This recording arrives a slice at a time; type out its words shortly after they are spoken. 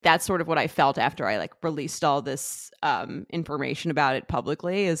that's sort of what I felt after I like released all this information about it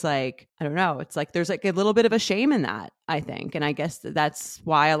publicly is like, I don't know. It's like there's like a little bit of a shame in that, I think. And I guess that's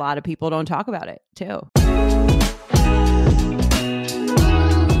why a lot of people don't talk about it too.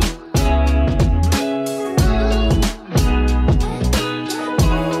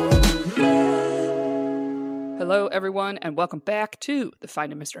 Hello, everyone, and welcome back to the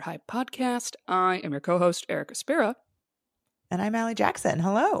Finding Mr. Hyde podcast. I am your co-host, Erica Spira. And I'm Allie Jackson.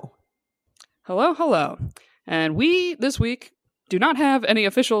 Hello. Hello, hello. And we, this week, do not have any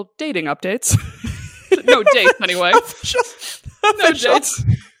official dating updates. No dates, anyway. No dates.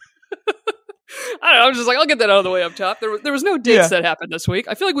 I don't know, I'm just like, I'll get that out of the way up top. There was no dates that happened this week.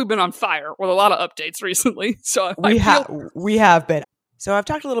 I feel like we've been on fire with a lot of updates recently. So we have been. So I've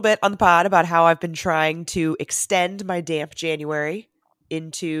talked a little bit on the pod about how I've been trying to extend my damp January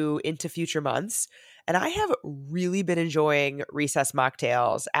into future months. And I have really been enjoying recess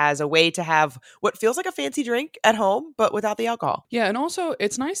mocktails as a way to have what feels like a fancy drink at home, but without the alcohol. Yeah, and also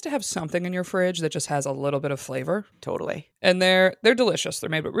it's nice to have something in your fridge that just has a little bit of flavor. Totally. And they're delicious.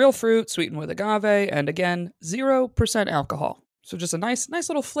 They're made with real fruit, sweetened with agave, and again, 0% alcohol. So just a nice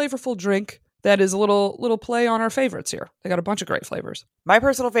little flavorful drink that is a little play on our favorites here. They got a bunch of great flavors. My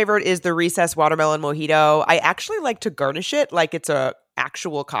personal favorite is the Recess Watermelon Mojito. I actually like to garnish it like it's a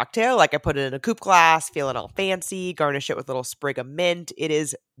actual cocktail. Like I put it in a coupe glass, feeling all fancy, garnish it with a little sprig of mint. It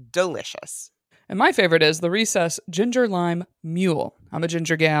is delicious. And my favorite is the Recess Ginger Lime Mule. I'm a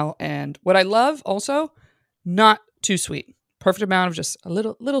ginger gal, and what I love also, not too sweet. Perfect amount of just a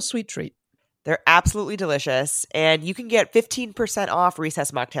little sweet treat. They're absolutely delicious, and you can get 15% off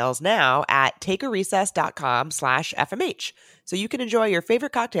Recess mocktails now at takearecess.com/FMH, so you can enjoy your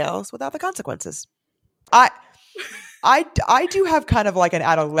favorite cocktails without the consequences. I do have kind of like an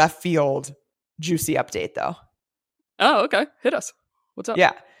out of left field juicy update though. Oh, okay. Hit us. What's up?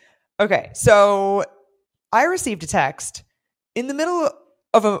 Yeah. Okay. So I received a text in the middle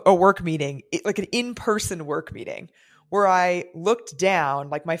of a work meeting, like an in-person work meeting, where I looked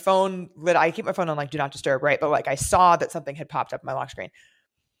down, like my phone lit. I keep my phone on like do not disturb, right? But like I saw that something had popped up on my lock screen.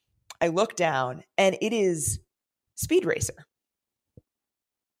 I looked down and it is Speed Racer.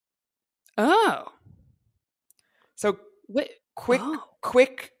 Oh. So Wait.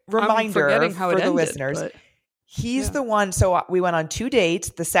 quick reminder for the listeners. But, he's the one. So we went on 2 dates.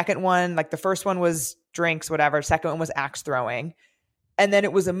 The second one, like the first one was drinks, whatever. Second one was axe throwing. And then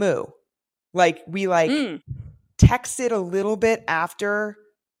it was a moo. Like we texted a little bit after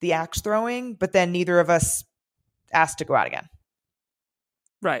the axe throwing, but then neither of us asked to go out again.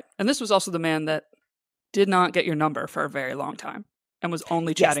 Right. And this was also the man that did not get your number for a very long time and was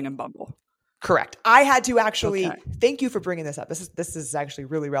only chatting in Bumble. Correct. I had to actually, thank you for bringing this up. This is actually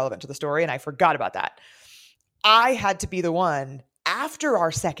really relevant to the story, and I forgot about that. I had to be the one after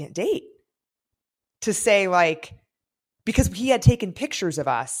our second date to say like, because he had taken pictures of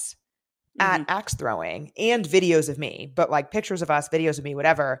us at axe throwing and videos of me, but like pictures of us, videos of me,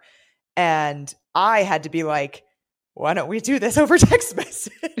 whatever. And I had to be like, why don't we do this over text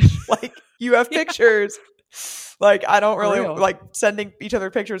message? Like you have pictures. Like I don't really like sending each other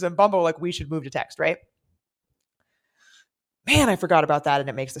pictures in Bumble. Like we should move to text, right? Man, I forgot about that and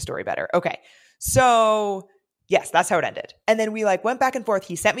it makes the story better. Okay. So yes, that's how it ended. And then we like went back and forth.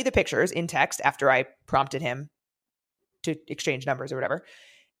 He sent me the pictures in text after I prompted him to exchange numbers or whatever.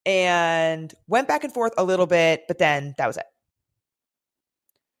 And went back and forth a little bit, but then that was it.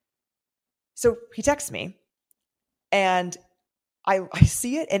 So he texts me and I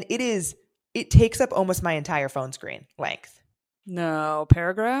see it and it takes up almost my entire phone screen length. No,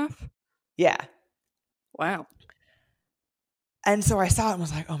 paragraph? Yeah. Wow. And so I saw it and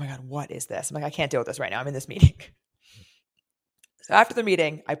was like, oh my God, what is this? I'm like, I can't deal with this right now. I'm in this meeting. So after the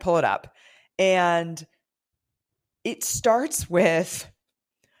meeting, I pull it up and it starts with,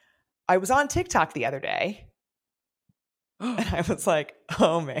 I was on TikTok the other day and I was like,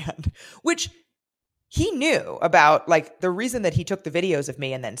 oh man, which he knew about. Like the reason that he took the videos of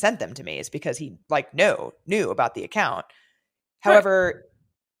me and then sent them to me is because he like knew about the account. However,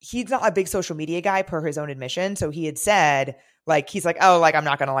 he's not a big social media guy per his own admission. So he had said like, he's like, oh, like I'm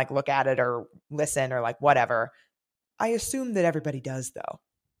not going to like look at it or listen or like whatever. I assume that everybody does though.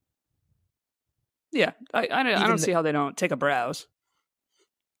 Yeah. I don't see how they don't take a browse.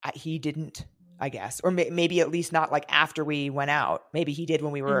 He didn't, I guess. Or maybe at least not like after we went out. Maybe he did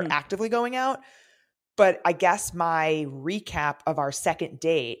when we were actively going out. But I guess my recap of our second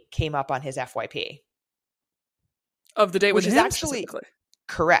date came up on his FYP. Of the date with him, which is actually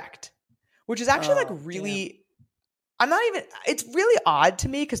correct. Which is actually like really, it's really odd to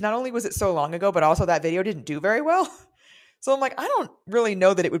me because not only was it so long ago, but also that video didn't do very well. So I'm like, I don't really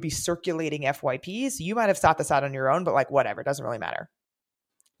know that it would be circulating FYPs. You might have sought this out on your own, but like, whatever. It doesn't really matter.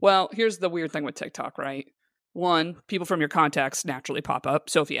 Well, here's the weird thing with TikTok, right? One, people from your contacts naturally pop up.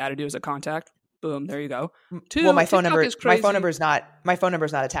 So if you added you as a contact, boom, there you go. Two, well, my phone TikTok number is crazy. my phone number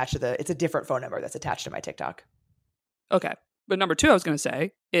is not attached to it's a different phone number that's attached to my TikTok. Okay. But number two, I was going to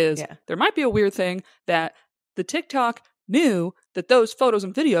say is there might be a weird thing that the TikTok knew that those photos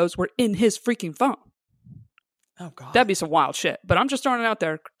and videos were in his freaking phone. Oh, God. That'd be some wild shit. But I'm just throwing it out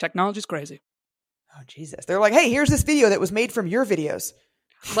there. Technology's crazy. Oh, Jesus. They're like, hey, here's this video that was made from your videos.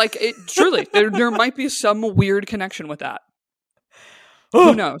 Like, it truly, there might be some weird connection with that.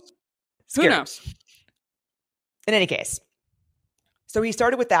 Who knows? Scary. Who knows? In any case. So he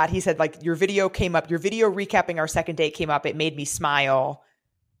started with that. He said, like, your video came up. Your video recapping our second date came up. It made me smile.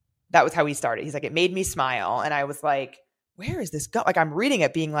 That was how he started. He's like, it made me smile. And I was like, where is this going? Like, I'm reading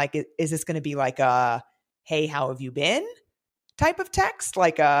it being like, is this going to be like a, hey, how have you been type of text?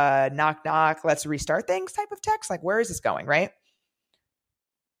 Like a knock, knock, let's restart things type of text? Like, where is this going, right?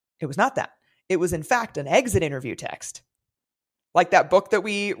 It was not that. It was, in fact, an exit interview text. Like that book that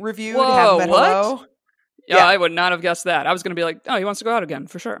we reviewed. Whoa, what? Hello. Yeah, I would not have guessed that. I was going to be like, oh, he wants to go out again,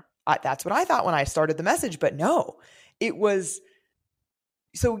 for sure. That's what I thought when I started the message, but no. It was,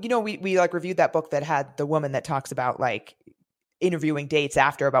 so, you know, we like reviewed that book that had the woman that talks about like interviewing dates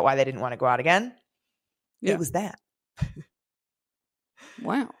after about why they didn't want to go out again. Yeah. It was that.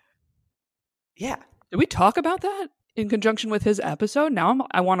 Wow. Yeah. Did we talk about that in conjunction with his episode? Now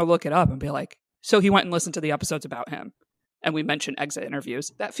I want to look it up and be like, so he went and listened to the episodes about him. And we mentioned exit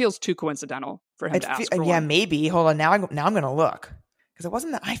interviews. That feels too coincidental for him to ask for one. Maybe. Hold on. Now I'm going to look. Because it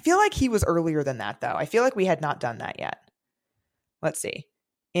wasn't that. I feel like he was earlier than that, though. I feel like we had not done that yet. Let's see.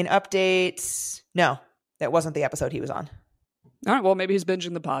 In updates. No, that wasn't the episode he was on. All right. Well, maybe he's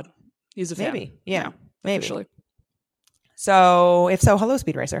binging the pod. He's a fan. Maybe. Yeah. Maybe. Officially. So if so, hello,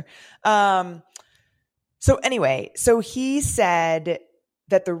 Speed Racer. So anyway, so he said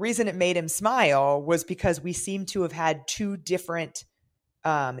that the reason it made him smile was because we seem to have had two different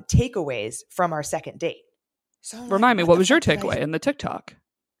takeaways from our second date. So remind me, what was your takeaway in the TikTok?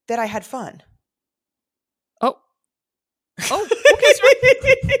 That I had fun. Oh, okay. Sorry.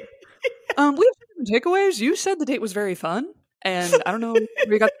 We have different takeaways. You said the date was very fun, and I don't know where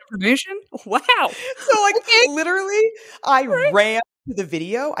you got the information. Wow. So like literally, I ran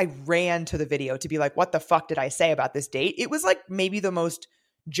to the video to be like, what the fuck did I say about this date? It was like maybe the most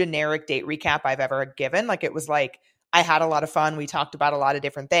generic date recap I've ever given. Like it was like, I had a lot of fun. We talked about a lot of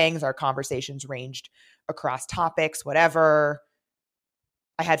different things. Our conversations ranged across topics, whatever.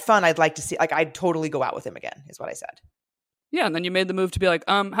 I had fun. I'd like to see, like, I'd totally go out with him again, is what I said. Yeah. And then you made the move to be like,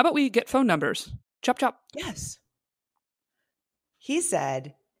 how about we get phone numbers? Chop, chop. Yes. He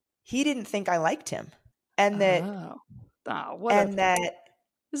said he didn't think I liked him. And that,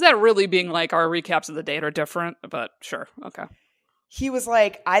 is that really being like our recaps of the date are different? But sure. Okay. He was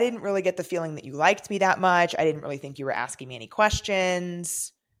like, I didn't really get the feeling that you liked me that much. I didn't really think you were asking me any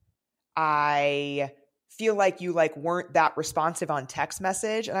questions. I feel like you like weren't that responsive on text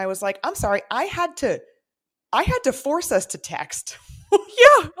message. And I was like, I'm sorry. I had to force us to text.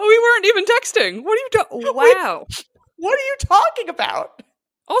 Yeah. We weren't even texting. What are you doing? Wow. What are you talking about?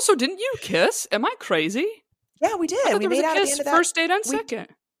 Also, didn't you kiss? Am I crazy? Yeah, we did. We made out at the end of that. First date and second.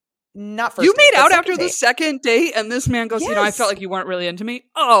 Not first. You date, made out after the second date, and this man goes, yes. You know, I felt like you weren't really into me.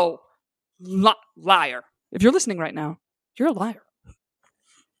 Oh, liar. If you're listening right now, you're a liar.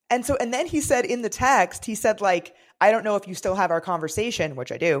 And then he said in the text, he said like, I don't know if you still have our conversation,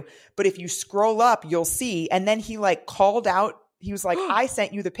 which I do, but if you scroll up, you'll see. And then he like called out, he was like, I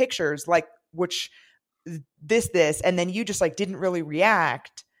sent you the pictures, like, which this, and then you just like didn't really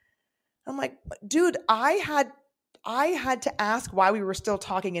react. I'm like, dude, I had to ask why we were still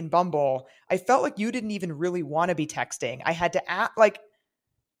talking in Bumble. I felt like you didn't even really want to be texting. I had to ask, like,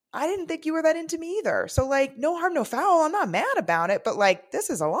 I didn't think you were that into me either. So like, no harm, no foul. I'm not mad about it, but like, this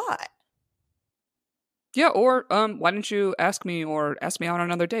is a lot. Yeah. Or why didn't you ask me or ask me out on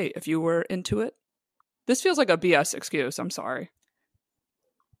another date if you were into it? This feels like a BS excuse. I'm sorry.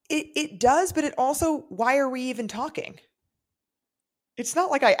 It does, but it also, why are we even talking? It's not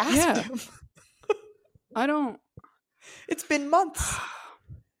like I asked him. I don't. It's been months.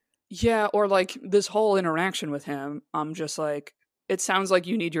 Yeah, or like this whole interaction with him, I'm just like, it sounds like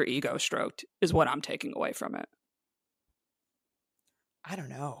you need your ego stroked, is what I'm taking away from it. I don't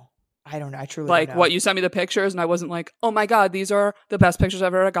know. I truly like don't know. What, you sent me the pictures and I wasn't like, oh my God, these are the best pictures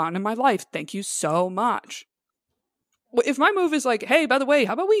I've ever gotten in my life. Thank you so much. If my move is like, hey, by the way,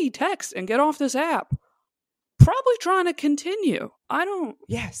 how about we text and get off this app? Probably trying to continue. I don't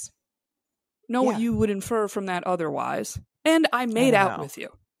know what you would infer from that otherwise. And I made out with you.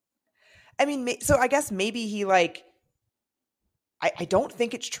 I mean, so I guess maybe he like, I don't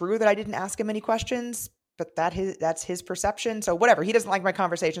think it's true that I didn't ask him any questions, but that's his perception. So whatever. He doesn't like my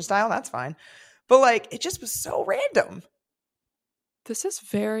conversation style. That's fine. But like, it just was so random. This is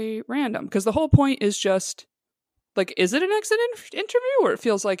very random because the whole point is just like, is it an exit interview, or it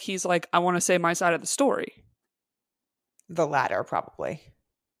feels like he's like, I want to say my side of the story? The latter, probably.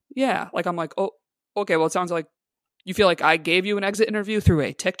 Yeah. Like, I'm like, oh, okay. Well, it sounds like you feel like I gave you an exit interview through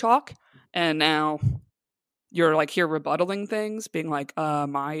a TikTok, and now you're like here rebuttaling things, being like, I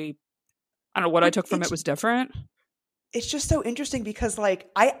don't know what I took from it was different. It's just so interesting because like,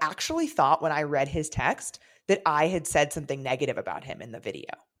 I actually thought when I read his text that I had said something negative about him in the video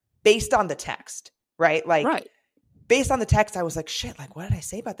based on the text, right? Like, right. Based on the text, I was like, shit, like, what did I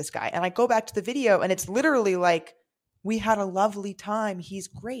say about this guy? And I go back to the video and it's literally like, we had a lovely time. He's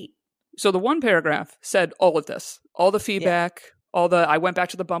great. So the one paragraph said all of this, all the feedback, I went back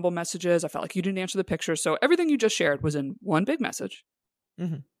to the Bumble messages. I felt like you didn't answer the picture. So everything you just shared was in one big message.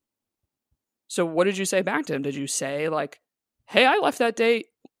 Mm-hmm. So what did you say back to him? Did you say like, hey, I left that date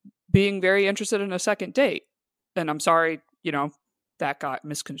being very interested in a second date, and I'm sorry, that got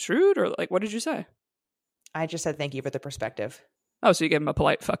misconstrued? Or like, what did you say? I just said, thank you for the perspective. Oh, so you gave him a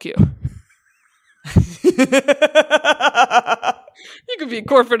polite fuck you. You can be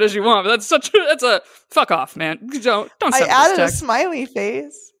corporate as you want, but that's a fuck off, man. Don't I added a smiley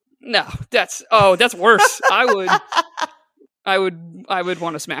face. No, that's worse. I would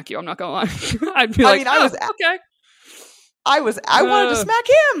want to smack you. I'm not gonna lie. I'd be like, okay. I wanted to smack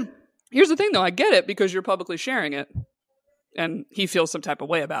him. Here's the thing, though. I get it because you're publicly sharing it, and he feels some type of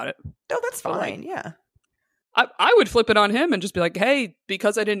way about it. No, that's fine. Yeah. I would flip it on him and just be like, hey,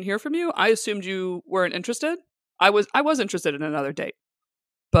 because I didn't hear from you, I assumed you weren't interested. I was interested in another date.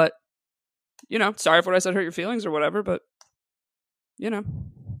 But, sorry if what I said hurt your feelings or whatever, but,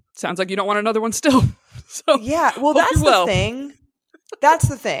 sounds like you don't want another one still. So yeah, well, that's the thing. That's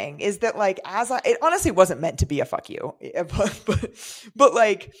the thing, is that like, it honestly wasn't meant to be a fuck you, but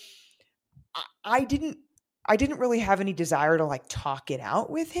like, I didn't really have any desire to like talk it out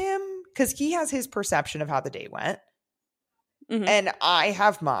with him, because he has his perception of how the date went. Mm-hmm. And I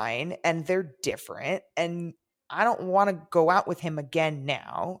have mine, and they're different. And I don't want to go out with him again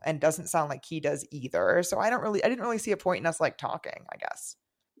now, and doesn't sound like he does either. So I didn't really see a point in us like talking, I guess.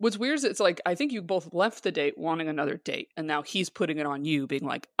 What's weird is it's like, I think you both left the date wanting another date, and now he's putting it on you, being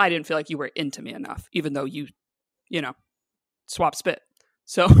like, I didn't feel like you were into me enough, even though you swap spit.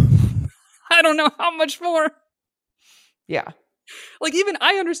 So I don't know how much more. Yeah. Like, even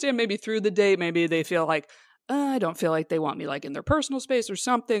I understand maybe through the date, maybe they feel like, I don't feel like they want me like in their personal space or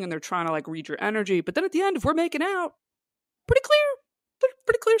something, and they're trying to like read your energy. But then at the end, if we're making out, pretty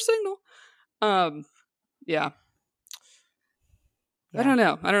clear signal. Yeah. I don't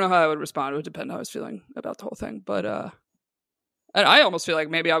know how I would respond. It would depend how I was feeling about the whole thing. But and I almost feel like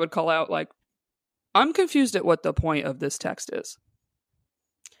maybe I would call out like, I'm confused at what the point of this text is.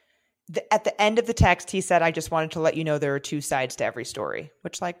 At the end of the text, he said, I just wanted to let you know there are two sides to every story,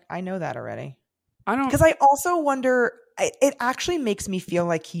 which like, I know that already. Because I also wonder, it actually makes me feel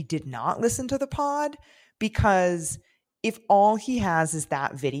like he did not listen to the pod, because if all he has is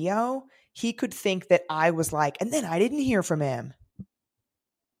that video, he could think that I was like, and then I didn't hear from him.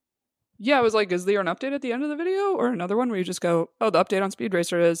 Yeah, I was like, is there an update at the end of the video, or another one where you just go, oh, the update on Speed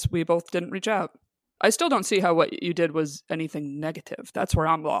Racer is we both didn't reach out? I still don't see how what you did was anything negative. That's where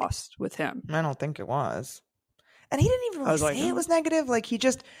I'm lost with him. I don't think it was. And he didn't even really say it was negative. Like, he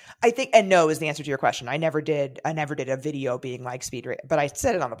just, I think, and no is the answer to your question. I never did a video being like Speed Racer, but I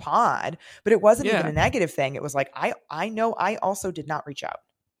said it on the pod, but it wasn't even a negative thing. It was like, I know I also did not reach out.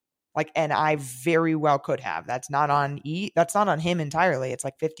 Like, and I very well could have. That's not on him entirely. It's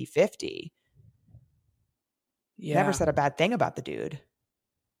like 50-50. Yeah. Never said a bad thing about the dude.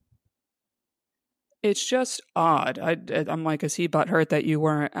 It's just odd. I'm like, is he butthurt that you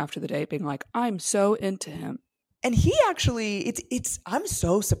weren't after the date being like, I'm so into him? And he actually, I'm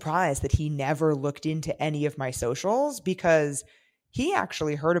so surprised that he never looked into any of my socials, because he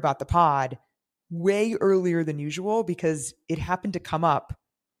actually heard about the pod way earlier than usual, because it happened to come up.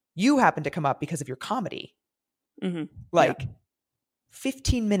 You happened to come up because of your comedy. Mm-hmm.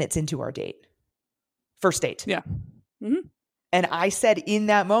 15 minutes into our first date. Yeah. Mm-hmm. And I said in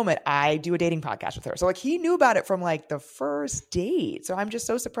that moment, I do a dating podcast with her. So like, he knew about it from like the first date. So I'm just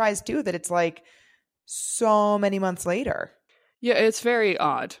so surprised too that it's like so many months later. Yeah, it's very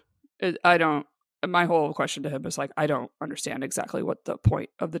odd. My whole question to him is like, I don't understand exactly what the point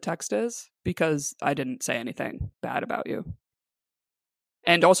of the text is, because I didn't say anything bad about you.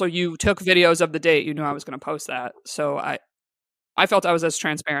 And also, you took videos of the date. You knew I was going to post that. So I felt I was as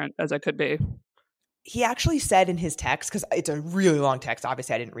transparent as I could be. He actually said in his text, because it's a really long text.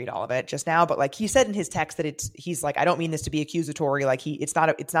 Obviously, I didn't read all of it just now, but like he said in his text that he's like, I don't mean this to be accusatory. Like it's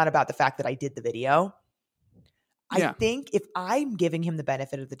not about the fact that I did the video. Yeah. I think if I'm giving him the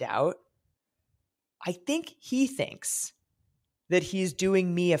benefit of the doubt, I think he thinks that he's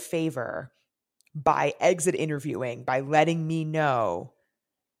doing me a favor by exit interviewing, by letting me know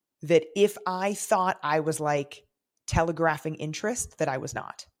that if I thought I was like telegraphing interest, that I was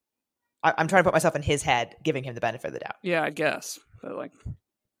not. I'm trying to put myself in his head, giving him the benefit of the doubt. Yeah, I guess. But like,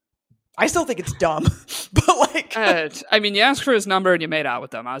 I still think it's dumb, but like, I mean, you asked for his number and you made out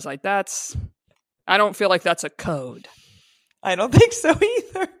with him. I was like, I don't feel like that's a code. I don't think so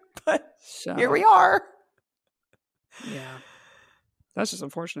either, but here we are. Yeah. That's just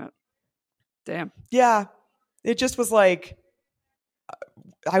unfortunate. Damn. Yeah. It just was like,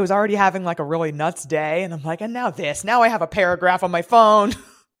 I was already having like a really nuts day, and I'm like, and now I have a paragraph on my phone.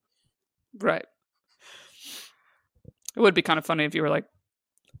 Right. It would be kind of funny if you were like,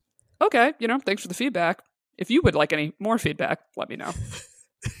 okay, thanks for the feedback. If you would like any more feedback, let me know.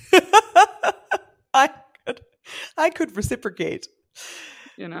 I could reciprocate.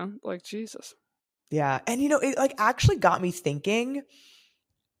 Like Jesus. Yeah. And it like actually got me thinking.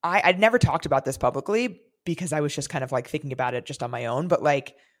 I'd never talked about this publicly because I was just kind of like thinking about it just on my own. But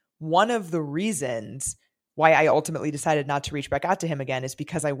like one of the reasons why I ultimately decided not to reach back out to him again is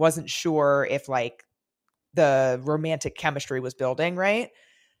because I wasn't sure if like the romantic chemistry was building, right?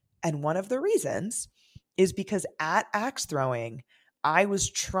 And one of the reasons is because at axe throwing, I was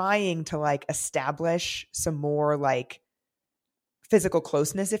trying to like establish some more like physical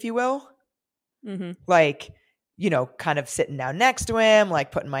closeness, if you will. Mm-hmm. Like, kind of sitting down next to him,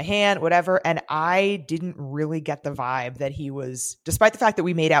 like putting my hand, whatever. And I didn't really get the vibe that he was, despite the fact that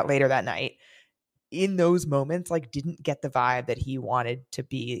we made out later that night, in those moments, like didn't get the vibe that he wanted to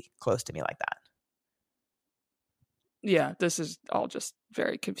be close to me like that. Yeah, this is all just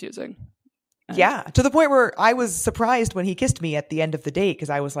very confusing. Yeah, to the point where I was surprised when he kissed me at the end of the date because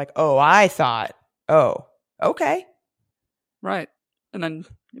I was like, okay. Right. And then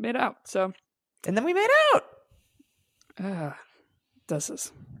you made out. And then we made out. This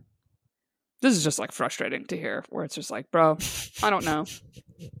is just like frustrating to hear, where it's just like, bro, I don't know.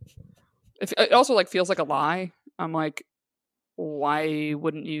 It also like feels like a lie. I'm like, why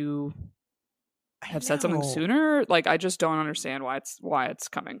wouldn't you have said something sooner? Like, I just don't understand why it's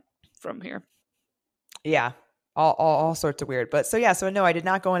coming from here. Yeah. All sorts of weird. But so no, I did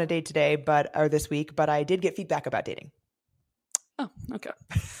not go on a date today, or this week, but I did get feedback about dating. Oh, okay.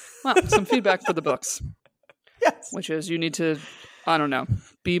 Well, some feedback for the books. Yes. Which is you need to, I don't know,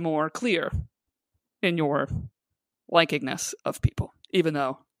 be more clear in your likingness of people, even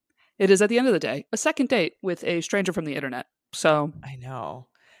though it is at the end of the day a second date with a stranger from the internet. So I know.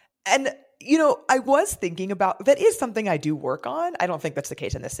 And I was thinking about, that is something I do work on. I don't think that's the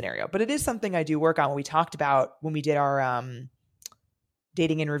case in this scenario, but it is something I do work on. When we talked about, when we did our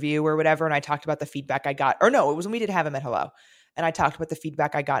dating in review or whatever, and I talked about the feedback I got, or no, it was when we did Have Him at Hello. And I talked about the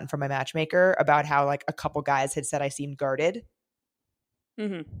feedback I gotten from my matchmaker about how like a couple guys had said I seemed guarded.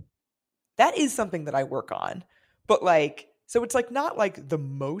 Mm-hmm. That is something that I work on. But like, so it's like not like the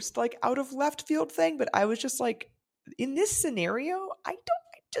most like out of left field thing, but I was just like, in this scenario, I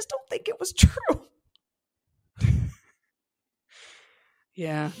just don't think it was true.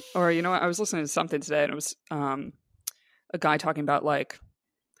 Yeah. Or, I was listening to something today and it was a guy talking about like,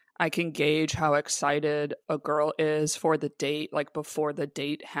 I can gauge how excited a girl is for the date, like before the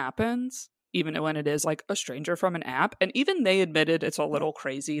date happens, even when it is like a stranger from an app. And even they admitted it's a little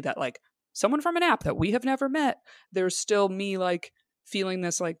crazy that like someone from an app that we have never met, there's still me like feeling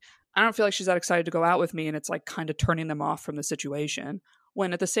this, like, I don't feel like she's that excited to go out with me. And it's like kind of turning them off from the situation.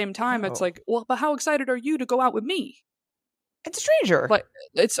 When at the same time, It's like, well, but how excited are you to go out with me? It's a stranger. Like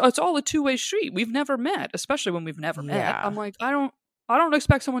it's all a two-way street. We've never met, especially when we've never met. I'm like, I don't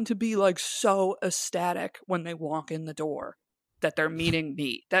expect someone to be like so ecstatic when they walk in the door that they're meeting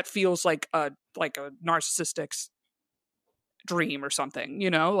me. That feels like a narcissistic dream or something,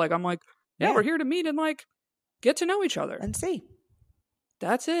 Like I'm like, yeah, we're here to meet and like get to know each other and see.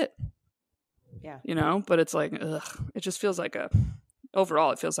 That's it. Yeah. But it's like, it just feels like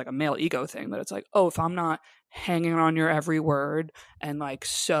overall, it feels like a male ego thing that it's like, oh, if I'm not hanging on your every word and like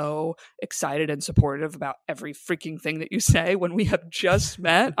so excited and supportive about every freaking thing that you say when we have just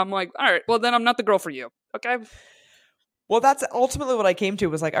met, I'm like, all right, well, then I'm not the girl for you. Okay. Well, that's ultimately what I came to,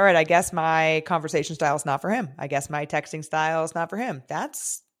 was like, all right, I guess my conversation style is not for him. I guess my texting style is not for him.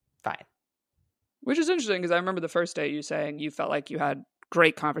 That's fine. Which is interesting because I remember the first day you saying you felt like you had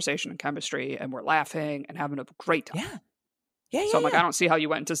great conversation and chemistry and were laughing and having a great time. Yeah. Yeah, So I'm like, I don't see how you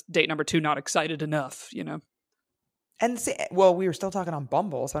went into date number 2 not excited enough, you know? And well, we were still talking on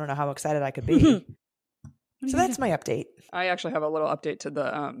Bumble, so I don't know how excited I could be. So that's my update. I actually have a little update to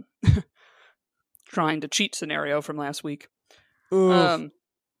the trying to cheat scenario from last week. Oof.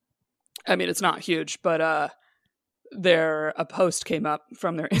 I mean, it's not huge, but a post came up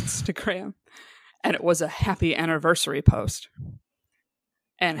from their Instagram, and it was a happy anniversary post,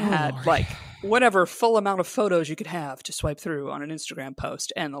 and had like whatever full amount of photos you could have to swipe through on an Instagram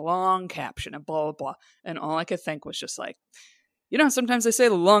post, and the long caption and blah blah blah. And all I could think was just like, you know, sometimes they say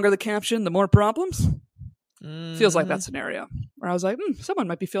the longer the caption, the more problems. Feels like that scenario where I was like, someone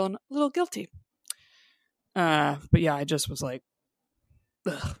might be feeling a little guilty. But yeah, I just was like,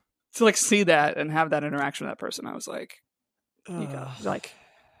 ugh. To like see that and have that interaction with that person, I was like, you go. Like,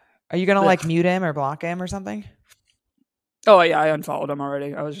 are you gonna like mute him or block him or something? Oh yeah, I unfollowed him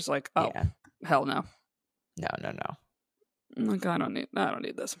already. I was just like, oh yeah. Hell no. No. Like I don't need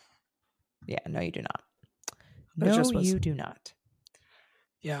this. Yeah, no, you do not. You do not.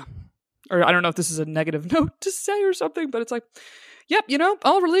 Yeah. Or I don't know if this is a negative note to say or something, but it's like, yep, you know,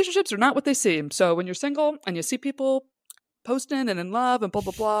 all relationships are not what they seem. So when you're single and you see people posting and in love and blah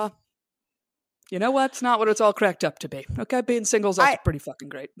blah blah, you know what? It's not what it's all cracked up to be. Okay, being single is also pretty fucking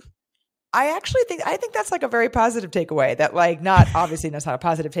great. I think that's like a very positive takeaway. That like not obviously that's not a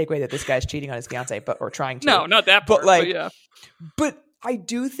positive takeaway that this guy's cheating on his fiance, or trying to. No, not that part. But yeah. But I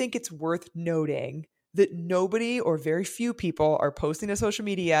do think it's worth noting that nobody or very few people are posting to social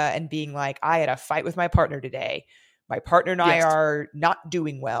media and being like, I had a fight with my partner today. My partner and I are not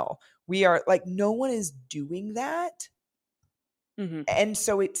doing well. We are like, no one is doing that. Mm-hmm. And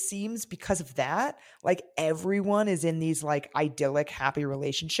so it seems because of that, like everyone is in these like idyllic, happy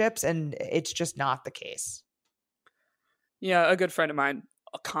relationships, and it's just not the case. Yeah, a good friend of mine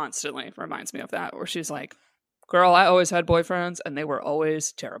constantly reminds me of that, where she's like, girl, I always had boyfriends and they were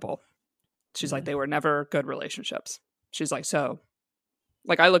always terrible. She's like, they were never good relationships. She's like, so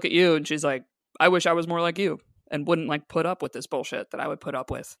like I look at you and she's like, I wish I was more like you and wouldn't like put up with this bullshit that I would put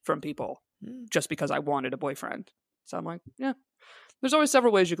up with from people just because I wanted a boyfriend. So I'm like, yeah, there's always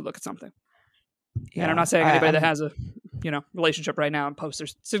several ways you could look at something. Yeah, and I'm not saying anybody that has a, you know, relationship right now and posts their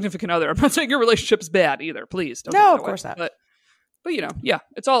significant other. I'm not saying your relationship is bad either. Please don't. No, of course not. But you know, yeah,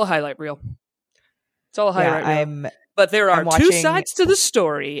 it's all a highlight reel. It's all a highlight reel. But there are two sides to the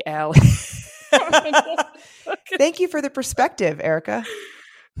story, Allie. Thank you for the perspective, Erica.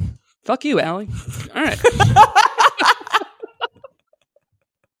 Fuck you, Allie. All right.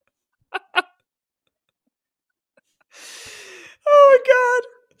 Oh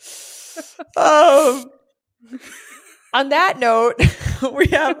my god. On that note, we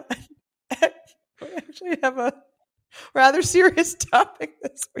actually have a rather serious topic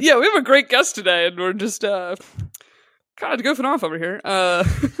this week. Yeah, we have a great guest today, and we're just kind of goofing off over here.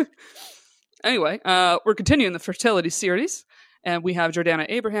 Anyway, we're continuing the fertility series, and we have Jordana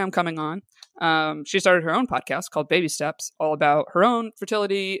Abraham coming on. She started her own podcast called Baby Steps, all about her own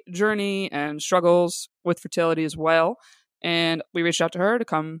fertility journey and struggles with fertility as well. And we reached out to her to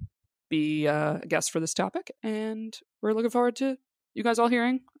come be a guest for this topic, and we're looking forward to you guys all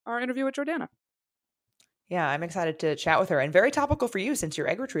hearing our interview with Jordana. Yeah, I'm excited to chat with her, and very topical for you since your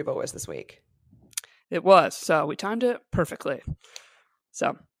egg retrieval was this week. It was, so we timed it perfectly.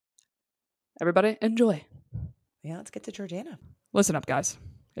 So, everybody, enjoy. Yeah, let's get to Jordana. Listen up, guys.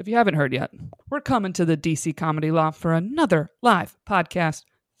 If you haven't heard yet, we're coming to the DC Comedy Loft for another live podcast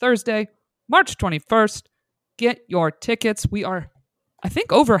Thursday, March 21st. Get your tickets. We are, I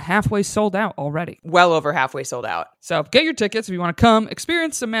think, over halfway sold out already. Well over halfway sold out. So get your tickets if you want to come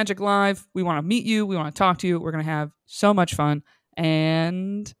experience some magic live. We want to meet you. We want to talk to you. We're going to have so much fun.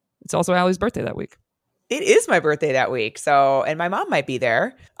 And it's also Allie's birthday that week. It is my birthday that week. So, and my mom might be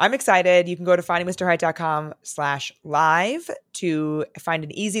there. I'm excited. You can go to findingmrheight.com/live to find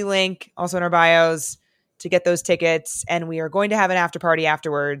an easy link, also in our bios, to get those tickets. And we are going to have an after party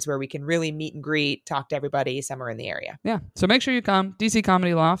afterwards where we can really meet and greet, talk to everybody somewhere in the area. Yeah. So make sure you come. DC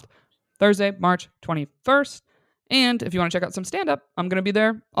Comedy Loft, Thursday, March 21st. And if you want to check out some stand-up, I'm going to be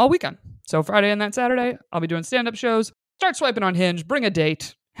there all weekend. So Friday and that Saturday, I'll be doing stand-up shows. Start swiping on Hinge, bring a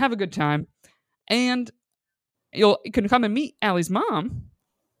date, have a good time. And you can come and meet Allie's mom,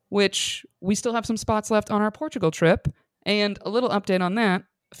 which we still have some spots left on our Portugal trip. And a little update on that.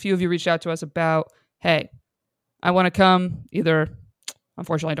 A few of you reached out to us about, hey, I want to come. Either,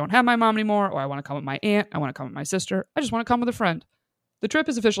 unfortunately, I don't have my mom anymore, or I want to come with my aunt. I want to come with my sister. I just want to come with a friend. The trip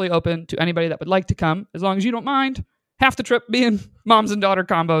is officially open to anybody that would like to come, as long as you don't mind. Half the trip being moms and daughter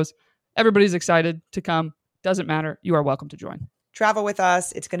combos. Everybody's excited to come. Doesn't matter. You are welcome to join. travel with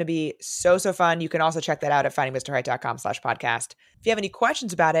us. It's going to be so fun. You can also check that out at findingmrheight.com/podcast. If you have any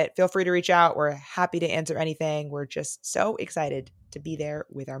questions about it, feel free to reach out. We're happy to answer anything. We're just so excited to be there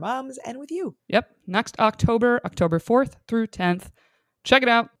with our moms and with you. Yep. Next October 4th through 10th. Check it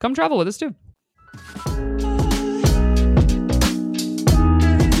out. Come travel with us too.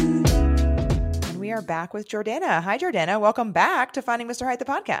 And we are back with Jordana. Hi, Jordana. Welcome back to Finding Mr. Height, the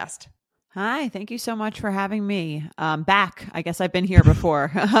podcast. Hi, thank you so much for having me back. I guess I've been here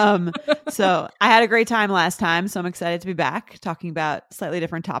before. So I had a great time last time, so I'm excited to be back talking about a slightly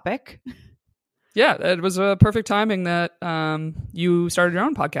different topic. Yeah, it was a perfect timing that you started your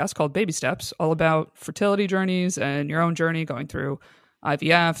own podcast called Baby Steps, all about fertility journeys and your own journey going through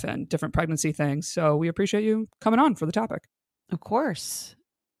IVF and different pregnancy things. So we appreciate you coming on for the topic. Of course.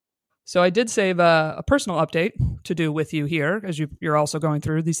 So I did save a personal update to do with you here, as you're also going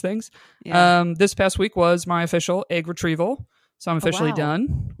through these things. Yeah. This past week was my official egg retrieval. So I'm officially wow.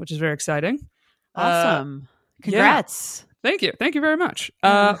 done, which is very exciting. Awesome. Congrats. Yeah. Thank you. Thank you very much.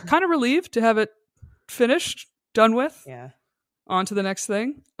 Kind of relieved to have it finished, done with. Yeah. On to the next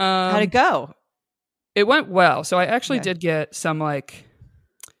thing. How'd it go? It went well. So I actually did get some like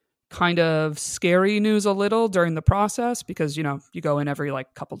kind of scary news a little during the process because, you go in every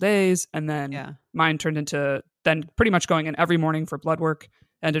like couple days and then mine turned into then pretty much going in every morning for blood work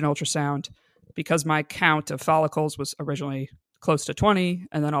and an ultrasound because my count of follicles was originally close to 20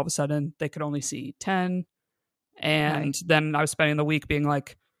 and then all of a sudden they could only see 10. And then I was spending the week being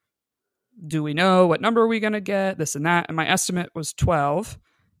like, do we know what number are we going to get? This and that. And my estimate was 12.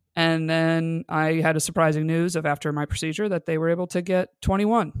 And then I had a surprising news of after my procedure that they were able to get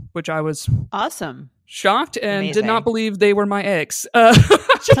 21, which I was awesome, shocked and did not believe they were my eggs.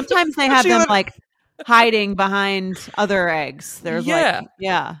 Sometimes they have them like hiding behind other eggs. There's I've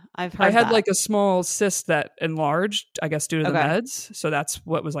heard I had that. like a small cyst that enlarged, I guess, due to the meds. So that's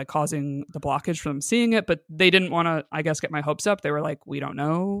what was like causing the blockage from them seeing it. But they didn't want to, I guess, get my hopes up. They were like, we don't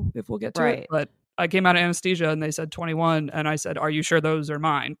know if we'll get to it. But I came out of anesthesia and they said 21. And I said, are you sure those are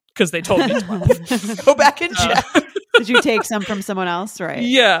mine? Because they told me 12. Go back and check. Did you take some from someone else? Right.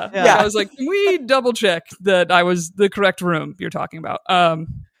 Yeah. I was like, can we double check that I was the correct room you're talking about? Well,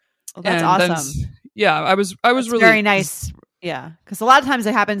 that's awesome. I was really very nice. Yeah. Because a lot of times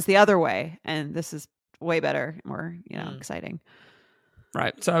it happens the other way. And this is way better, more, exciting.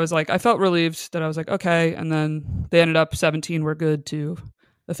 Right. So I was like, I felt relieved that I was like, okay. And then they ended up 17 were good to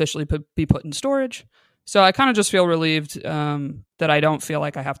officially be put in storage. So I kind of just feel relieved that I don't feel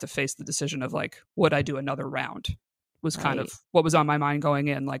like I have to face the decision of like, would I do another round was kind of what was on my mind going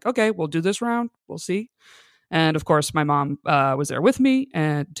in. Like, okay, we'll do this round. We'll see. And of course, my mom was there with me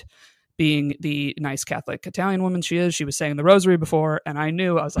and being the nice Catholic Italian woman she is, she was saying the rosary before. And I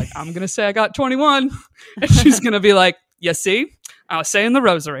knew, I was like, I'm going to say I got 21. And she's going to be like, you see, I was saying the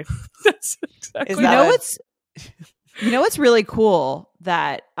rosary. That's exactly what's really cool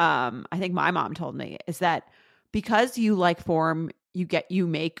that I think my mom told me is that because you like you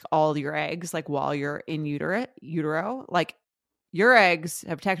make all your eggs like while you're in utero, like your eggs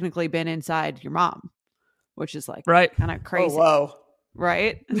have technically been inside your mom, which is like kind of crazy. Oh, whoa.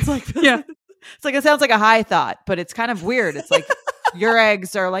 Right? It's like it's like it sounds like a high thought, but it's kind of weird. It's like your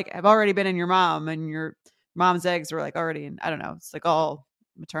eggs are like have already been in your mom and your mom's eggs were like already in, I don't know, it's like all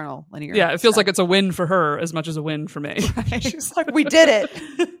maternal linear. Yeah, it feels like it's a win for her as much as a win for me. Right? She's like, we did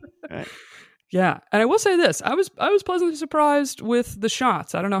it. Right. Yeah, and I will say this: I was pleasantly surprised with the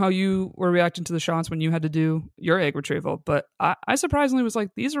shots. I don't know how you were reacting to the shots when you had to do your egg retrieval, but I surprisingly was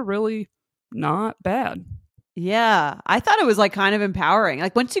like, these are really not bad. Yeah, I thought it was like kind of empowering.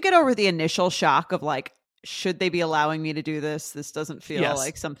 Like once you get over the initial shock of like, should they be allowing me to do this? This doesn't feel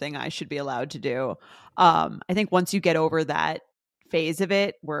like something I should be allowed to do. I think once you get over that phase of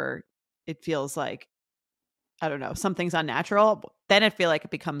it where it feels like, I don't know, something's unnatural, then I feel like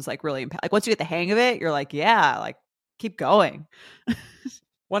it becomes like really like once you get the hang of it, you're like, yeah, like keep going.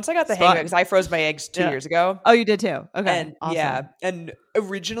 Once I got the hang of it, because I froze my eggs 2 years ago. Oh, you did too? Okay. And awesome. and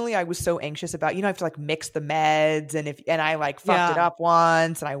originally I was so anxious about, I have to like mix the meds and I like fucked it up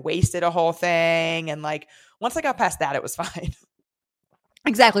once and I wasted a whole thing. And like, once I got past that, it was fine.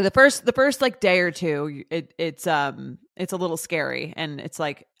 Exactly. The first like day or two, it's a little scary. And it's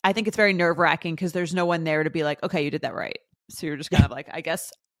like, I think it's very nerve wracking because there's no one there to be like, okay, you did that right. So you're just kind of like, I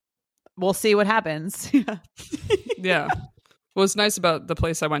guess we'll see what happens. Yeah. What was nice about the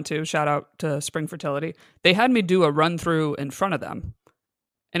place I went to, shout out to Spring Fertility, they had me do a run through in front of them.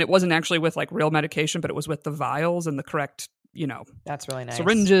 And it wasn't actually with like real medication, but it was with the vials and the correct That's really nice.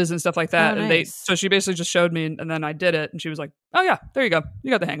 syringes and stuff like that. Oh, And nice. so she basically just showed me, and then I did it, and she was like, "Oh yeah, there you go, you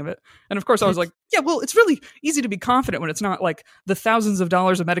got the hang of it." And of course I was like, "Yeah, well, it's really easy to be confident when it's not like the thousands of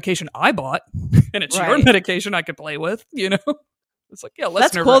dollars of medication I bought, and it's your Right. medication I could play with." It's like, yeah,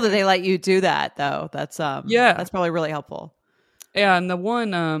 That's cool that they let you do that, though. That's Yeah. that's probably really helpful. Yeah, and the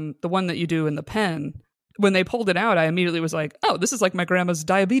one that you do in the pen, when they pulled it out, I immediately was like, "Oh, this is like my grandma's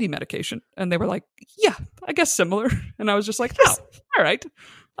diabetes medication." And they were like, "Yeah, I guess similar." And I was just like, "Oh, all right."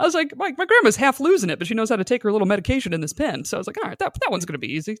 I was like, my grandma's half losing it, but she knows how to take her little medication in this pen. So I was like, all right, that one's going to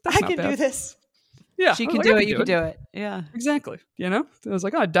be easy. That's I not can bad. do this. Yeah, She I was can like, do I it. You can do it. Yeah. Exactly. I was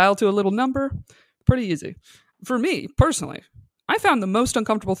like, dial to a little number. Pretty easy. For me, personally, I found the most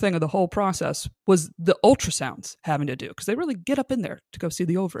uncomfortable thing of the whole process was the ultrasounds having to do, because they really get up in there to go see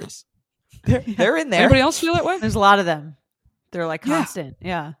the ovaries. They're in there. Anybody else feel that way? There's a lot of them. They're like Yeah. constant.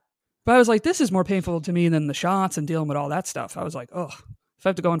 Yeah. But I was like, this is more painful to me than the shots and dealing with all that stuff. I was like, oh, if I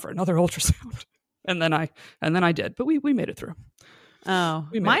have to go in for another ultrasound. And then I did. But we made it through. Oh,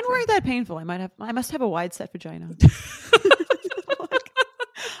 We made mine it through. weren't that painful. I must have a wide set vagina.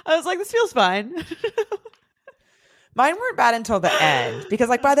 I was like, this feels fine. Mine weren't bad until the end, because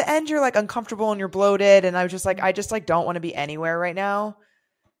like by the end you're like uncomfortable and you're bloated, and I was just like, I just like don't want to be anywhere right now.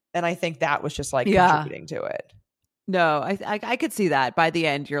 And I think that was just like contributing to it. No, I could see that. By the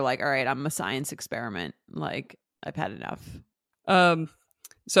end, you're like, all right, I'm a science experiment. Like, I've had enough.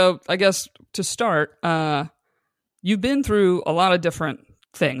 So I guess to start, you've been through a lot of different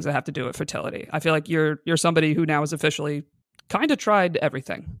things that have to do with fertility. I feel like you're somebody who now has officially kind of tried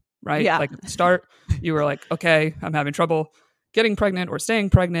everything, right? Yeah. Like at the start, you were like, okay, I'm having trouble getting pregnant or staying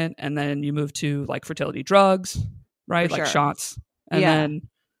pregnant, and then you moved to like fertility drugs, right? For Like sure. shots, and Yeah.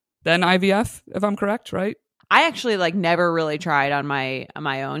 then IVF, if I'm correct, right? I actually like never really tried on my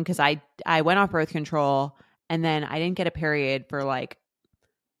own, because I went off birth control, and then I didn't get a period for like,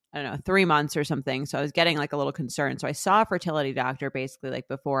 I don't know, 3 months or something. So I was getting like a little concerned. So I saw a fertility doctor basically like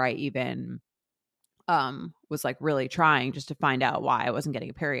before I even was like really trying, just to find out why I wasn't getting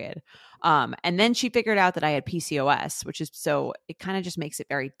a period. And then she figured out that I had PCOS, which is, so it kind of just makes it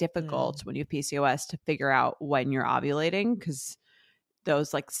very difficult when you have PCOS to figure out when you're ovulating, because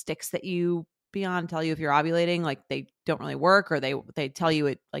those like sticks that you be on tell you if you're ovulating, like they don't really work, or they tell you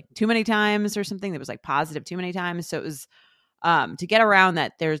it like too many times or something that was like positive too many times. So it was to get around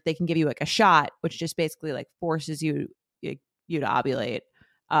that, they can give you like a shot, which just basically like forces you to ovulate.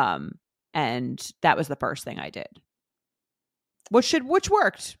 And that was the first thing I did, which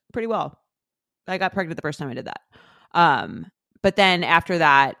worked pretty well. I got pregnant the first time I did that. But then after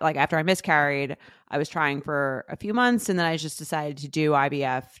that, like after I miscarried, I was trying for a few months, and then I just decided to do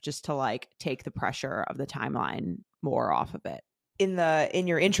IVF just to like take the pressure of the timeline more off of it. In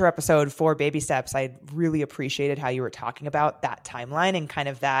your intro episode for Baby Steps, I really appreciated how you were talking about that timeline and kind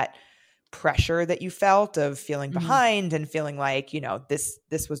of that pressure that you felt of feeling behind and feeling like,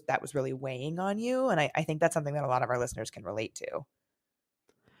 that was really weighing on you. And I think that's something that a lot of our listeners can relate to.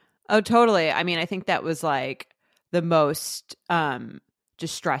 Oh, totally. I mean, I think that was like the most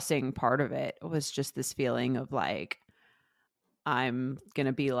distressing part of it, was just this feeling of like, I'm going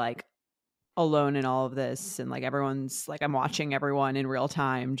to be like alone in all of this. And like, everyone's like, I'm watching everyone in real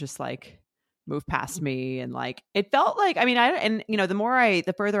time, just like move past me. And like, it felt like, I mean,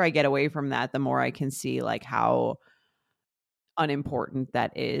 the further I get away from that, the more I can see like how unimportant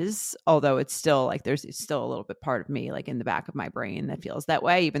that is. Although it's still like, it's still a little bit part of me, like in the back of my brain, that feels that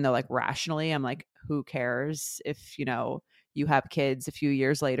way, even though like rationally I'm like, who cares if, you have kids a few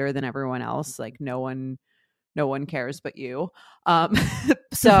years later than everyone else? Like no one cares but you.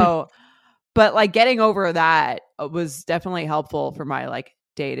 So, but like getting over that was definitely helpful for my like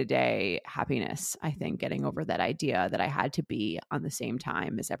day-to-day happiness. I think getting over that idea that I had to be on the same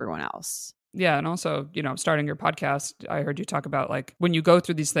time as everyone else. Yeah. And also, starting your podcast, I heard you talk about like when you go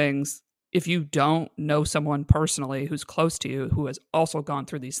through these things, if you don't know someone personally who's close to you who has also gone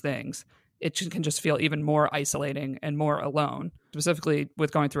through these things, it can just feel even more isolating and more alone, specifically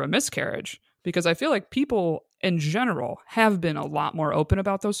with going through a miscarriage, because I feel like people in general have been a lot more open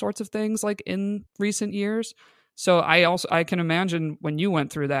about those sorts of things like in recent years. So I can imagine when you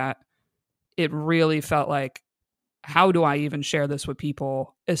went through that, it really felt like, how do I even share this with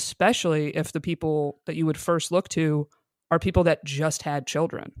people, especially if the people that you would first look to are people that just had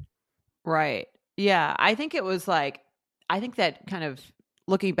children? Right. Yeah. I think that kind of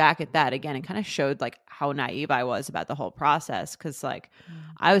looking back at that again, it kind of showed like how naive I was about the whole process. Cause like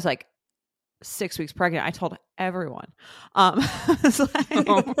I was like, 6 weeks pregnant, I told everyone. It's like-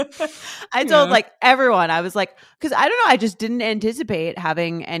 Oh. I told Yeah. like everyone. I was like, because I don't know, I just didn't anticipate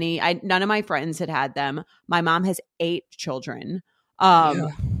having any. None of my friends had them. My mom has 8 children. Yeah.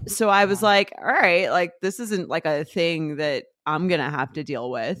 So I was like, all right, like this isn't like a thing that I'm gonna have to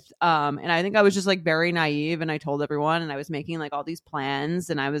deal with. And I think I was just like very naive, and I told everyone, and I was making like all these plans,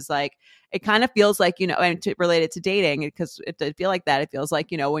 and I was like, it kind of feels like, and to relate it to dating, because it did feel like that. It feels like,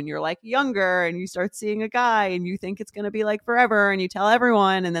 when you're like younger and you start seeing a guy and you think it's gonna be like forever, and you tell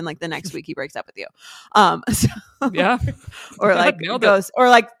everyone, and then like the next week he breaks up with you. So, Yeah. or like Nailed it.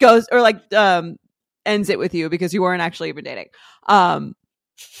 goes ends it with you because you weren't actually even dating.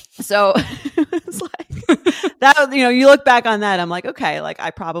 So it's like that, you look back on that, I'm like, okay, like I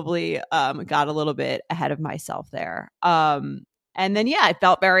probably got a little bit ahead of myself there. And then, yeah, it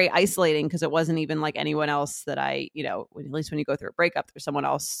felt very isolating because it wasn't even like anyone else that I, at least when you go through a breakup, there's someone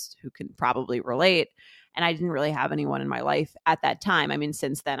else who can probably relate. And I didn't really have anyone in my life at that time. I mean,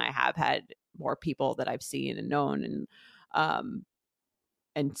 since then I have had more people that I've seen and known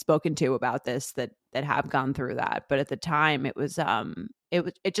and spoken to about this that have gone through that. But at the time it was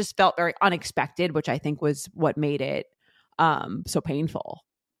it just felt very unexpected, which I think was what made it so painful,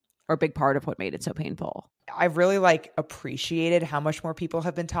 or a big part of what made it so painful. I've really like appreciated how much more people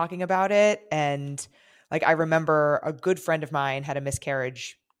have been talking about it. And like, I remember a good friend of mine had a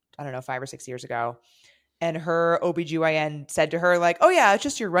miscarriage, I don't know, 5 or 6 years ago. And her OBGYN said to her like, oh yeah, it's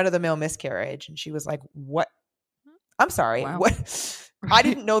just your run of the mill miscarriage. And she was like, what? I'm sorry. Wow. What? I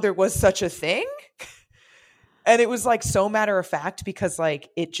didn't know there was such a thing. And it was like so matter of fact because like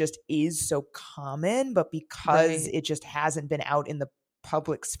it just is so common, but because Right. it just hasn't been out in the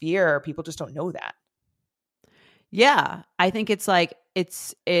public sphere, people just don't know that. Yeah, I think it's like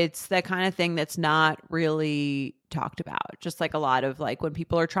it's that kind of thing that's not really talked about. Just like a lot of like when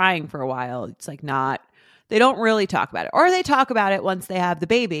people are trying for a while, it's like they don't really talk about it, or they talk about it once they have the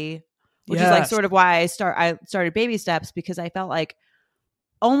baby, which is like Yes. sort of why I started Baby Steps, because I felt like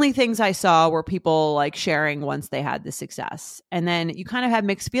only things I saw were people like sharing once they had the success. And then you kind of have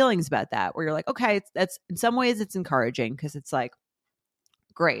mixed feelings about that, where you're like, okay, that's in some ways it's encouraging because it's like,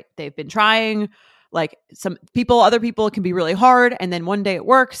 great, they've been trying. Like other people can be really hard, and then one day it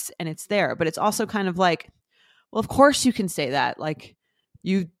works and it's there. But it's also kind of like, well, of course you can say that. Like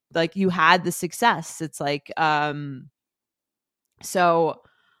you had the success. It's like, so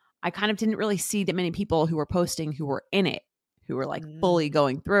I kind of didn't really see that many people who were posting who were in it, who were like fully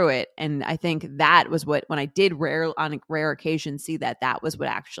going through it. And I think that was what, when I did on a rare occasion see that was what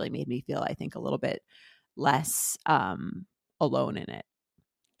actually made me feel, I think, a little bit less alone in it.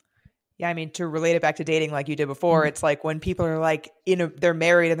 Yeah, I mean, to relate it back to dating like you did before, it's like when people are like, they're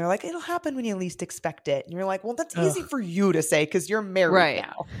married and they're like, it'll happen when you least expect it. And you're like, well, that's easy for you to say because you're married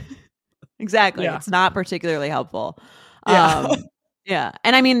now. Exactly. Yeah. It's not particularly helpful. Yeah. Yeah.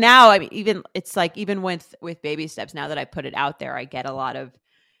 And I mean, now, even with Baby Steps, now that I put it out there, I get a lot of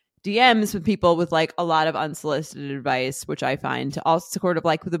DMs with people with like a lot of unsolicited advice, which I find to also sort of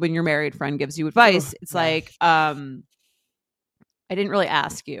like when your married friend gives you advice, it's like, I didn't really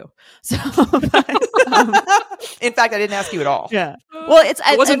ask you. So, in fact, I didn't ask you at all. Yeah. Well,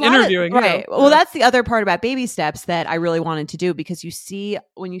 I wasn't interviewing. Right. Well, that's the other part about Baby Steps that I really wanted to do, because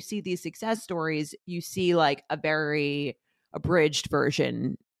when you see these success stories, you see like a very abridged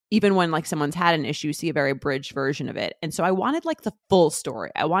version. Even when like someone's had an issue, you see a very abridged version of it. And so I wanted like the full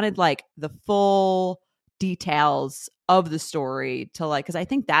story. I wanted like the full details of the story to like, because I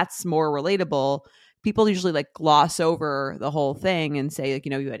think that's more relatable. People usually like gloss over the whole thing and say like,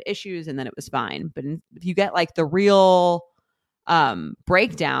 you had issues and then it was fine. But if you get like the real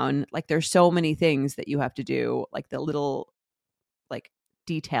breakdown, like there's so many things that you have to do, like the little like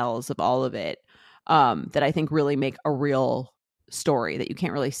details of all of it, that I think really make a real story that you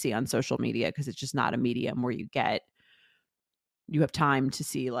can't really see on social media, because it's just not a medium where you have time to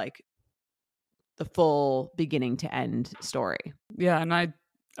see like the full beginning to end story. Yeah, and I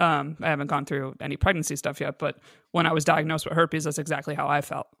haven't gone through any pregnancy stuff yet, but when I was diagnosed with herpes, that's exactly how I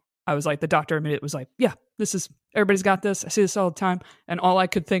felt. I was like, the doctor immediately was like, yeah, everybody's got this. I see this all the time. And all I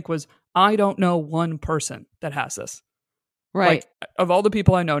could think was, I don't know one person that has this. Right. Like, of all the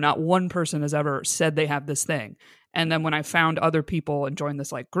people I know, not one person has ever said they have this thing. And then when I found other people and joined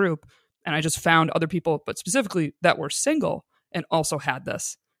this like group, and I just found other people, but specifically that were single and also had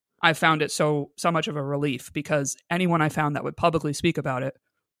this, I found it so much of a relief, because anyone I found that would publicly speak about it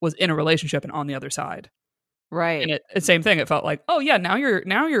was in a relationship and on the other side. Right. And it's same thing. It felt like, oh yeah, now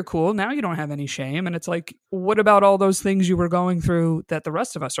you're cool. Now you don't have any shame. And it's like, what about all those things you were going through that the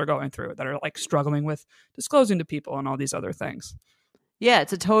rest of us are going through, that are like struggling with disclosing to people and all these other things? Yeah,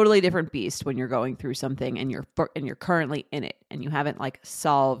 it's a totally different beast when you're going through something and you're currently in it and you haven't like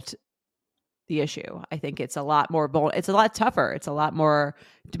solved the issue. I think it's a lot more it's a lot tougher. It's a lot more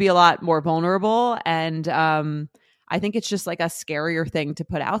to be a lot more vulnerable, and I think it's just like a scarier thing to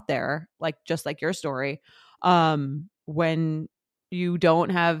put out there, like just like your story, when you don't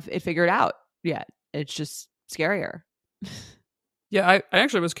have it figured out yet. It's just scarier. Yeah, I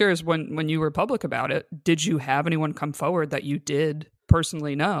actually was curious when you were public about it, did you have anyone come forward that you did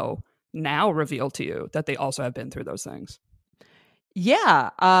personally know now reveal to you that they also have been through those things?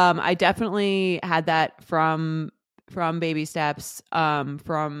 Yeah, I definitely had that from baby steps,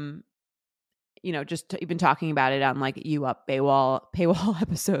 from just even talking about it on like You Up paywall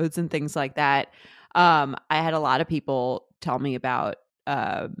episodes and things like that. I had a lot of people tell me about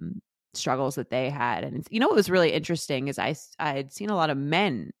struggles that they had, and what was really interesting is I had seen a lot of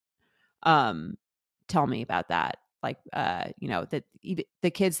men tell me about that, like that even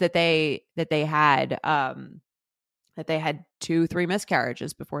the kids that they had that they had 2-3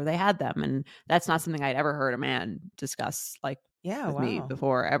 miscarriages before they had them, and that's not something I'd ever heard a man discuss like with me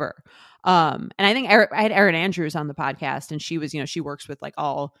before ever. And I think I had Erin Andrews on the podcast, and she was she works with like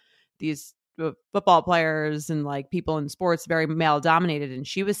all these football players and like people in sports, very male dominated, and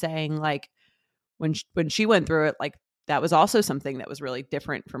she was saying like when she went through it, like that was also something that was really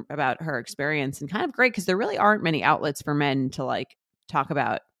different from about her experience, and kind of great because there really aren't many outlets for men to like talk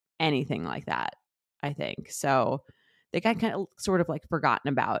about anything like that, I think. So they got kind of sort of like forgotten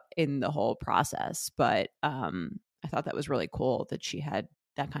about in the whole process, but I thought that was really cool that she had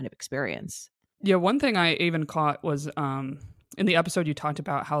that kind of experience. Yeah, one thing I even caught was in the episode you talked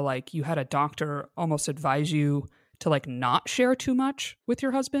about how like you had a doctor almost advise you to like not share too much with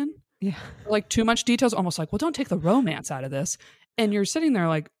your husband. Yeah. Like too much details, almost like, well, don't take the romance out of this. And you're sitting there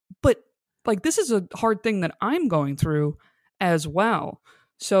like, but like this is a hard thing that I'm going through as well.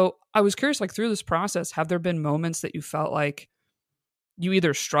 So I was curious, like through this process, have there been moments that you felt like you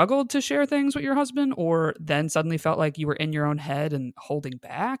either struggled to share things with your husband or then suddenly felt like you were in your own head and holding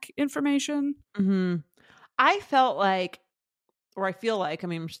back information? Mm-hmm. I felt like, or I feel like, I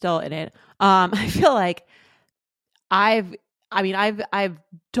mean, I'm still in it. I feel like I've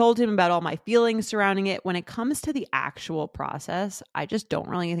told him about all my feelings surrounding it. When it comes to the actual process, I just don't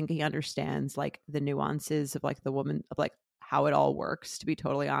really think he understands like the nuances of like the woman, of like how it all works, to be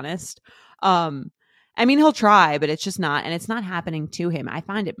totally honest. I mean, he'll try, but it's just not, and it's not happening to him. I've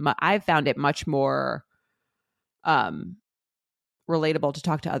found it much more relatable to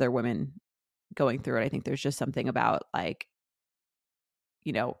talk to other women going through it. I think there's just something about like,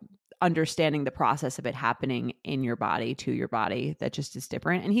 understanding the process of it happening in your body to your body that just is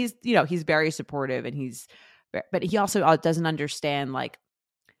different. And he's very supportive, and but he also doesn't understand, like,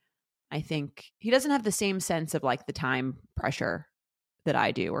 I think he doesn't have the same sense of like the time pressure that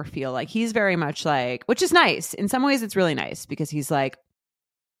I do, or feel like he's very much like, which is nice. In some ways it's really nice because he's like,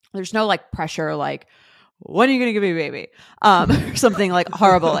 there's no like pressure, like, when are you going to give me a baby? Or something like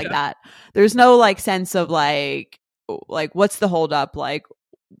horrible like that. There's no like sense of like what's the holdup? Like,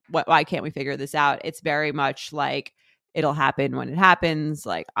 why can't we figure this out? It's very much like it'll happen when it happens.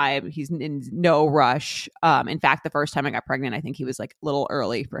 Like he's in no rush. In fact, the first time I got pregnant, I think he was like a little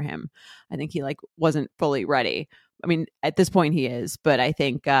early for him. I think he like wasn't fully ready. I mean, at this point he is, but I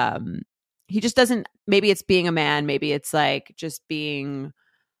think he just doesn't, maybe it's being a man, maybe it's like just being,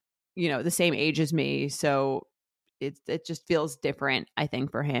 the same age as me. So it just feels different, I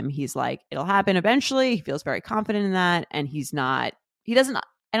think, for him. He's like, it'll happen eventually. He feels very confident in that. And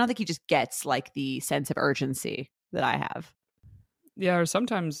I don't think he just gets like the sense of urgency that I have. Yeah, or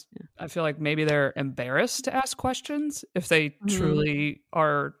sometimes I feel like maybe they're embarrassed to ask questions if they truly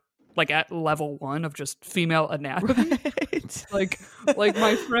are like at level 1 of just female anatomy. Right. like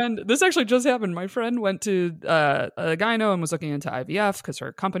my friend, this actually just happened. My friend went to a gyno and was looking into IVF because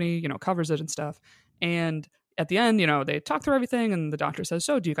her company, covers it and stuff. And at the end, they talk through everything, and the doctor says,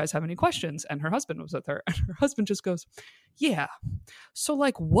 so do you guys have any questions? And her husband was with her, and her husband just goes, yeah. So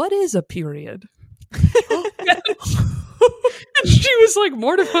like, what is a period? And she was like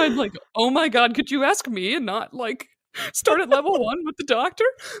mortified, like, oh my God, could you ask me and not like start at level 1 with the doctor?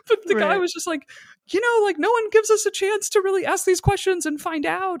 But the guy was just like, like no one gives us a chance to really ask these questions and find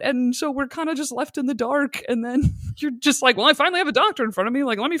out. And so we're kind of just left in the dark. And then you're just like, well, I finally have a doctor in front of me.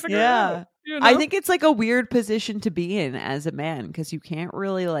 Like, let me figure it out. I think it's like a weird position to be in as a man, because you can't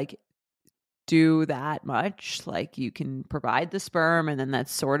really like do that much. Like, you can provide the sperm, and then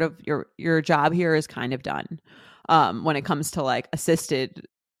that's sort of your job here is kind of done. When it comes to like assisted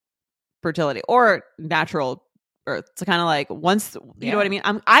fertility or natural birth. It's kind of like once, you know what I mean?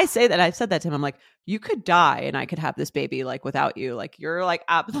 I say that, I've said that to him. I'm like, you could die and I could have this baby like without you. Like you're like,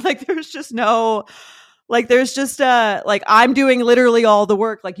 like there's just no, like there's just like I'm doing literally all the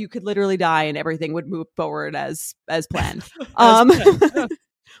work. Like you could literally die and everything would move forward as planned.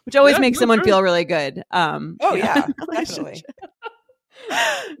 Which always makes someone feel really good. Definitely.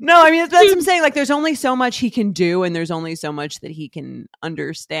 No, I mean that's what I'm saying. Like, there's only so much he can do, and there's only so much that he can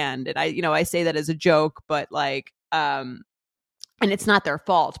understand. And I say that as a joke, but like, and it's not their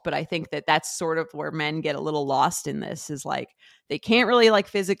fault. But I think that that's sort of where men get a little lost in this. Is like they can't really like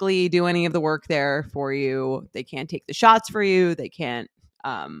physically do any of the work there for you. They can't take the shots for you. They can't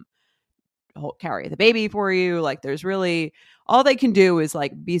carry the baby for you. Like, there's really all they can do is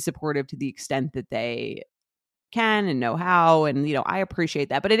like be supportive to the extent that they can and know how. And I appreciate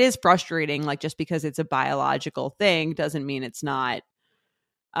that, but it is frustrating. Like, just because it's a biological thing doesn't mean it's not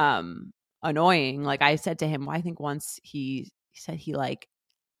annoying. Like I said to him, I think once he said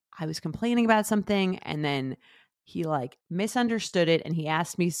I was complaining about something, and then he like misunderstood it, and he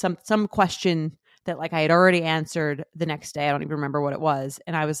asked me some question that like I had already answered the next day. I don't even remember what it was,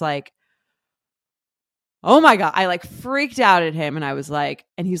 and I was like, oh my God. I like freaked out at him, and I was like,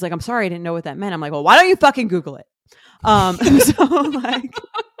 and he's like, I'm sorry, I didn't know what that meant. I'm like, well, why don't you fucking Google it? So like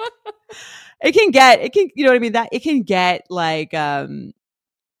it can, you know what I mean? That it can get like,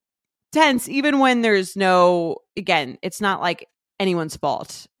 tense even when there's again, it's not like anyone's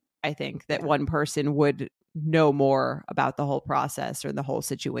fault. I think that one person would know more about the whole process or the whole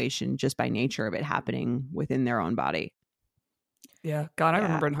situation just by nature of it happening within their own body. Yeah. God, I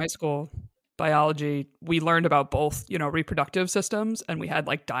remember in high school biology, we learned about both, reproductive systems, and we had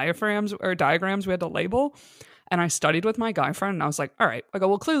like diagrams we had to label. And I studied with my guy friend, and I was like, all right, I go,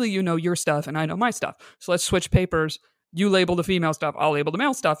 well, clearly you know your stuff and I know my stuff. So let's switch papers. You label the female stuff, I'll label the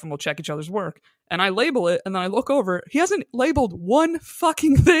male stuff, and we'll check each other's work. And I label it, and then I look over. He hasn't labeled one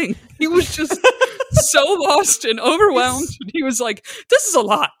fucking thing. He was just so lost and overwhelmed. He was like, this is a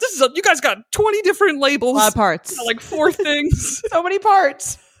lot. You guys got 20 different labels. A lot of parts. Like 4 things. So many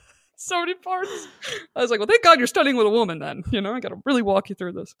parts. So many parts. I was like, well, thank God you're studying with a woman then. I got to really walk you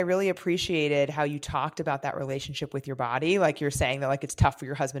through this. I really appreciated how you talked about that relationship with your body. Like, you're saying that like it's tough for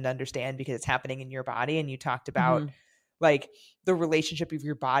your husband to understand because it's happening in your body. And you talked about like the relationship of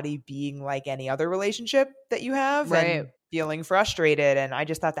your body being like any other relationship that you have, right, and feeling frustrated. And I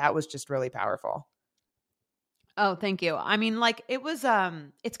just thought that was just really powerful. Oh, thank you. I mean, like it was,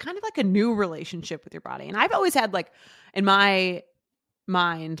 it's kind of like a new relationship with your body. And I've always had like in my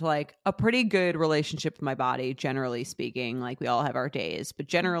mind, like a pretty good relationship with my body, generally speaking. Like we all have our days, but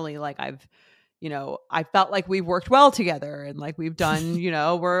generally like I felt like we've worked well together, and like we've done,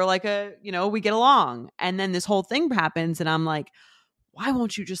 we're like we get along. And then this whole thing happens, and I'm like, why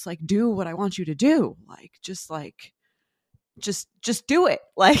won't you just like do what I want you to do? Like, just do it.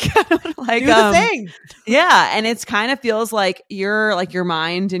 Like, like, do the thing. Yeah. And it's kind of feels like your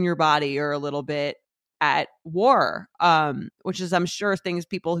mind and your body are a little bit at war, which is, I'm sure, things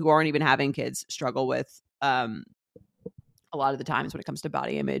people who aren't even having kids struggle with a lot of the times when it comes to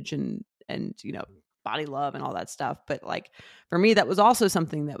body image and body love and all that stuff. But like for me, that was also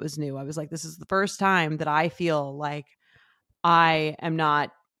something that was new. I was like, this is the first time that I feel like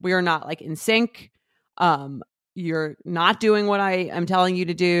we are not like in sync. You're not doing what I am telling you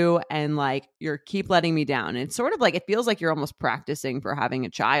to do, and like you're keep letting me down. And it's sort of like it feels like you're almost practicing for having a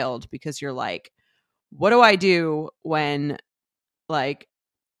child, because you're like, what do I do when like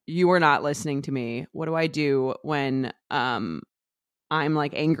you are not listening to me? What do I do when I'm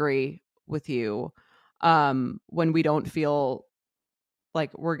like angry with you, when we don't feel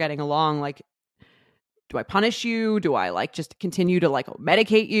like we're getting along? Like, do I punish you? Do I like just continue to like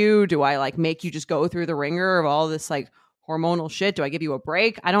medicate you? Do I like make you just go through the ringer of all this like hormonal shit? Do I give you a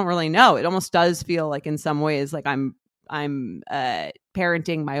break? I don't really know. It almost does feel like in some ways like I'm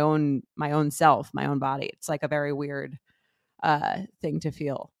parenting my own self, my own body. It's like a very weird thing to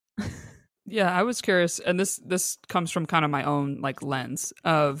feel. Yeah, I was curious, and this comes from kind of my own like lens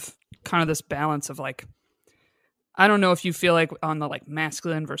of kind of this balance of like, I don't know if you feel like on the like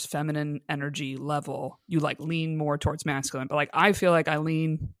masculine versus feminine energy level, you like lean more towards masculine, but like I feel like I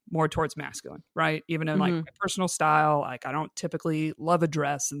lean more towards masculine, right? Even in like my personal style, like I don't typically love a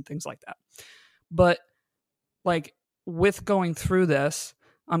dress and things like that. But like with going through this,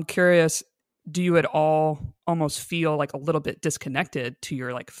 I'm curious, do you at all almost feel like a little bit disconnected to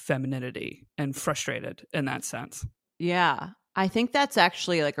your like femininity and frustrated in that sense? Yeah. I think that's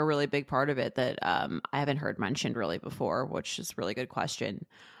actually like a really big part of it that I haven't heard mentioned really before, which is a really good question.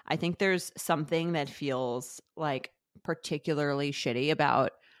 I think there's something that feels like particularly shitty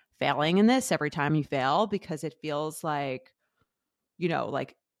about failing in this every time you fail, because it feels like,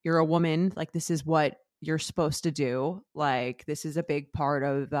 like you're a woman, like this is what you're supposed to do. Like this is a big part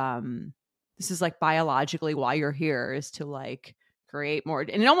of this is like biologically why you're here, is to like create more.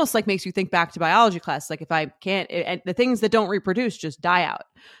 And it almost like makes you think back to biology class. Like if I can't, and the things that don't reproduce just die out.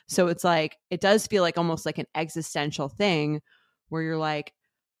 So it's like, it does feel like almost like an existential thing where you're like,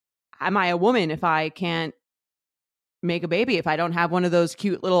 am I a woman if I can't make a baby, if I don't have one of those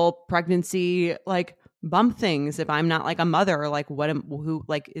cute little pregnancy like bump things, if I'm not like a mother, like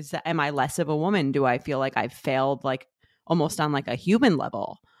am I less of a woman? Do I feel like I've failed like almost on like a human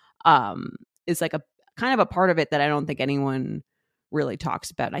level? Is like a kind of a part of it that I don't think anyone really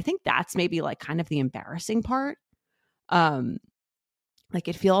talks about. And I think that's maybe like kind of the embarrassing part. Like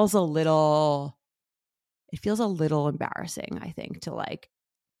it feels a little embarrassing, I think, to like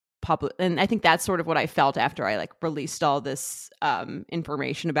public. And I think that's sort of what I felt after I like released all this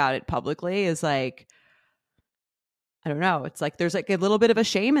information about it publicly, is like, I don't know, it's like there's like a little bit of a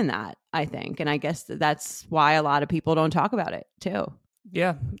shame in that, I think. And I guess that's why a lot of people don't talk about it too.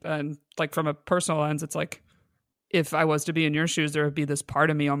 Yeah. And like from a personal lens, it's like, if I was to be in your shoes, there would be this part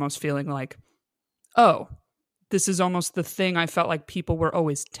of me almost feeling like, oh, this is almost the thing I felt like people were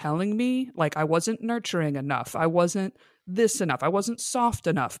always telling me. Like I wasn't nurturing enough. I wasn't this enough. I wasn't soft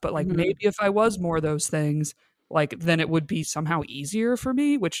enough. But like maybe if I was more of those things, like then it would be somehow easier for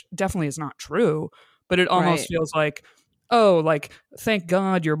me, which definitely is not true. But it almost feels like, oh, like thank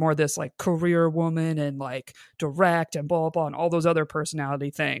God you're more this like career woman and like direct and blah, blah, blah, and all those other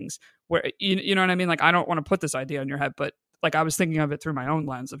personality things where, you know what I mean? Like, I don't want to put this idea in your head, but like I was thinking of it through my own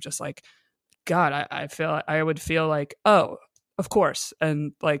lens of just like, God, I would feel like, oh, of course.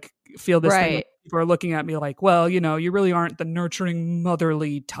 And like feel this thing when people are looking at me like, well, you really aren't the nurturing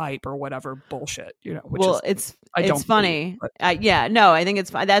motherly type or whatever bullshit, which it's funny. I think it's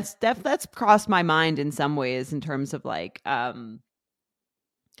fine. That's crossed my mind in some ways in terms of like, I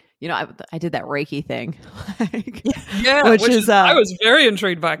did that Reiki thing. which is I was very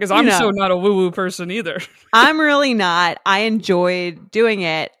intrigued by, because I'm so not a woo-woo person either. I'm really not. I enjoyed doing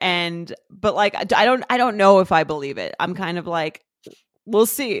it, but like I don't know if I believe it. I'm kind of like, we'll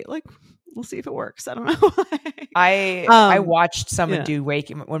see. Like we'll see if it works. I don't know. I watched someone do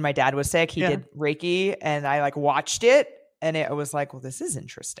Reiki when my dad was sick. He did Reiki, and I like watched it, and it was like, well, this is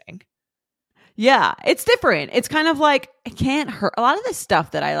interesting. Yeah, it's different. It's kind of like, it can't hurt. A lot of this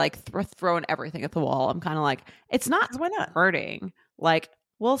stuff that I like throwing everything at the wall, I'm kind of like, it's not why not hurting. Like,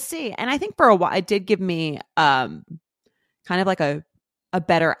 we'll see. And I think for a while, it did give me kind of like a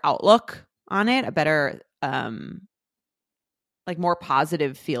better outlook on it, a better like more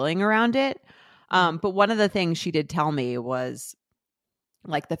positive feeling around it. But one of the things she did tell me was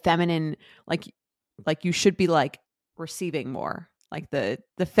like the feminine, like you should be like receiving more. Like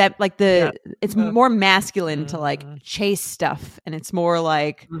it's more masculine to like chase stuff, and it's more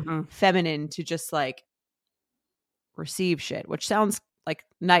like feminine to just like receive shit, which sounds like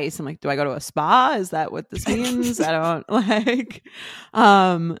nice. I'm like, do I go to a spa? Is that what this means? I don't like,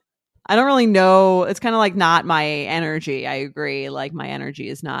 I don't really know. It's kind of like not my energy. I agree. Like my energy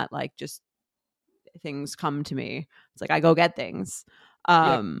is not like just things come to me. It's like I go get things.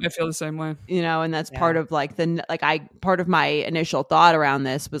 I feel the same way, and that's part of like part of my initial thought around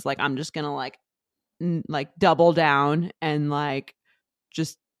this was like, I'm just gonna like double down and like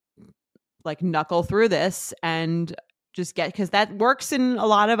just like knuckle through this and just get, because that works in a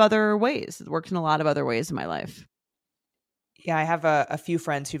lot of other ways. It works in a lot of other ways in my life. Yeah, I have a few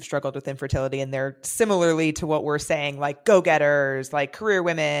friends who've struggled with infertility, and they're similarly to what we're saying, like go-getters, like career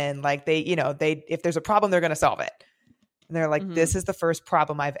women, like they if there's a problem, they're going to solve it. And they're like, this is the first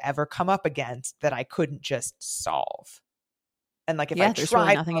problem I've ever come up against that I couldn't just solve. And like, if I there's tried,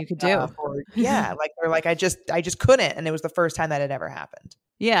 really nothing you could do. Like they're like, I just couldn't. And it was the first time that had ever happened.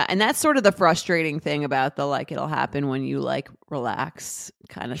 Yeah. And that's sort of the frustrating thing about the, like, it'll happen when you like relax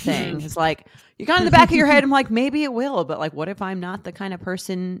kind of thing. It's like, you got in the back of your head, I'm like, maybe it will, but like, what if I'm not the kind of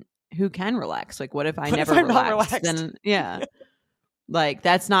person who can relax? Like, what if I never relax? Then like,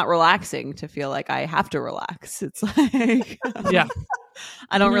 that's not relaxing to feel like I have to relax. It's like,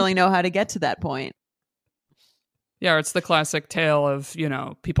 I don't really know how to get to that point. Yeah, it's the classic tale of,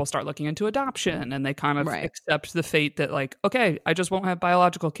 people start looking into adoption and they kind of accept the fate that like, okay, I just won't have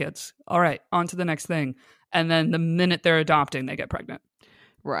biological kids. All right, on to the next thing. And then the minute they're adopting, they get pregnant.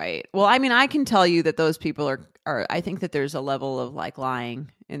 Right. Well, I mean, I can tell you that those people are I think that there's a level of like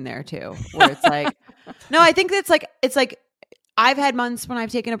lying in there too, where it's like, no, I think it's like, I've had months when I've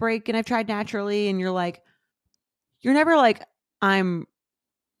taken a break and I've tried naturally, and you're never like, I'm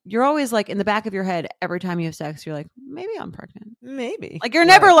you're always like in the back of your head every time you have sex, you're like, maybe I'm pregnant. Maybe. Like you're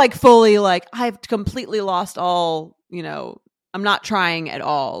never like fully like, I've completely lost all, I'm not trying at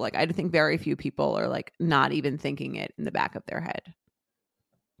all. Like I think very few people are like not even thinking it in the back of their head.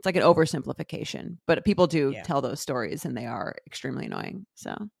 It's like an oversimplification, but people do tell those stories and they are extremely annoying.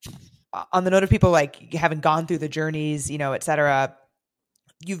 So on the note of people like having gone through the journeys, et cetera,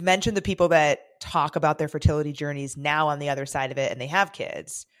 you've mentioned the people that talk about their fertility journeys now on the other side of it and they have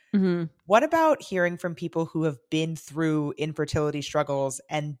kids. Mm-hmm. What about hearing from people who have been through infertility struggles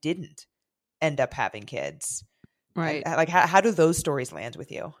and didn't end up having kids? Right. Like, how do those stories land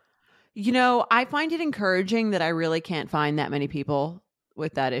with you? I find it encouraging that I really can't find that many people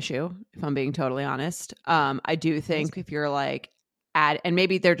with that issue, if I'm being totally honest. I do think if you're like and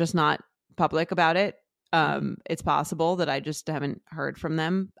maybe they're just not public about it. It's possible that I just haven't heard from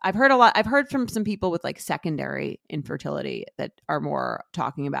them. I've heard from some people with like secondary infertility that are more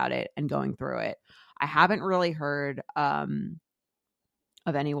talking about it and going through it. I haven't really heard of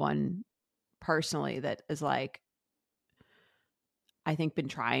anyone personally that is like, I think been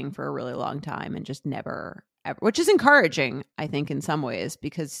trying for a really long time and just never ever, which is encouraging, I think, in some ways,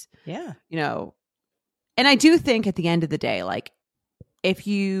 because, and I do think at the end of the day, like if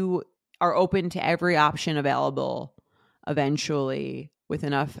you are open to every option available, eventually with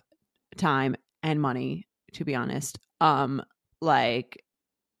enough time and money, to be honest, like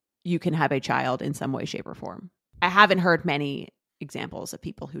you can have a child in some way, shape, or form. I haven't heard many examples of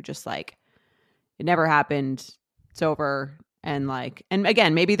people who just like, it never happened, it's over, and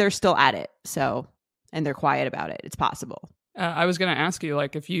again, maybe they're still at it, so, and they're quiet about it. It's possible. I was going to ask you,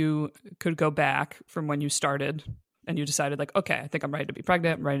 like, if you could go back from when you started and you decided like, okay, I think I'm ready to be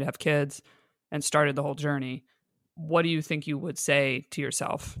pregnant, I'm ready to have kids, and started the whole journey, what do you think you would say to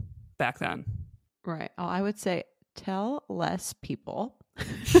yourself back then? Right. Oh, I would say tell less people. No,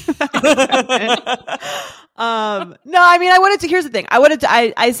 I mean, here's the thing.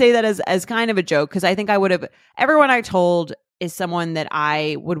 I say that as kind of a joke, because I think everyone I told is someone that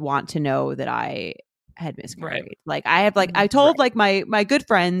I would want to know that I had miscarried. Right. Like I told like my good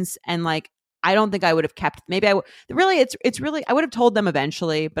friends, and like, I don't think I would have kept, maybe I would really, it's really, I would have told them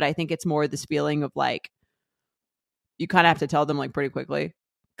eventually, but I think it's more this feeling of like, you kind of have to tell them like pretty quickly.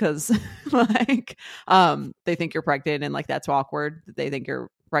 Cause like, they think you're pregnant and like, that's awkward that they think you're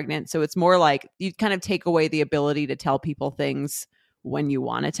pregnant. So it's more like you kind of take away the ability to tell people things when you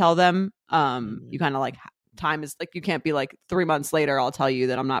want to tell them. You kind of like, time is like, you can't be like 3 months later, I'll tell you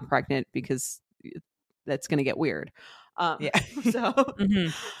that I'm not pregnant, because that's going to get weird.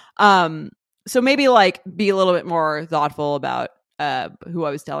 So maybe like be a little bit more thoughtful about who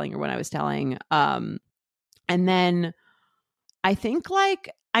I was telling or when I was telling. And then I think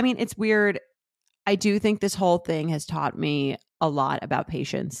like, I mean, it's weird. I do think this whole thing has taught me a lot about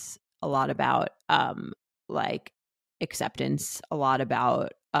patience, a lot about like acceptance, a lot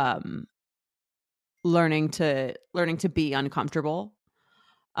about learning to be uncomfortable.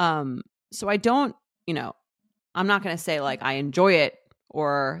 So I don't, I'm not going to say like I enjoy it,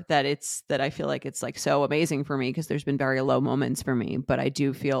 or that I feel like it's like so amazing for me, because there's been very low moments for me, but I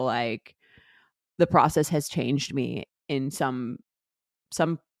do feel like the process has changed me in some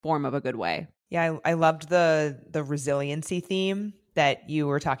form of a good way. Yeah, I loved the resiliency theme that you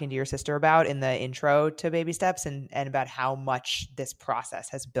were talking to your sister about in the intro to Baby Steps, and about how much this process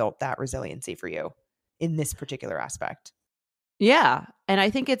has built that resiliency for you in this particular aspect. Yeah. And I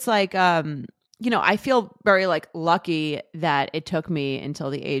think it's like, I feel very like lucky that it took me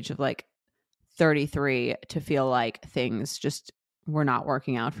until the age of like 33 to feel like things just were not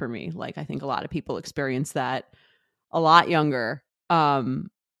working out for me. Like I think a lot of people experience that a lot younger. And,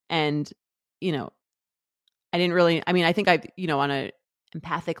 I didn't really, I mean, I think on a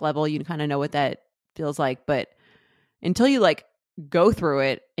empathic level, you kind of know what that feels like, but until you like go through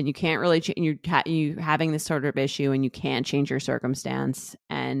it and you can't really you having this sort of issue and you can't change your circumstance,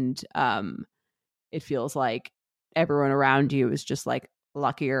 and it feels like everyone around you is just like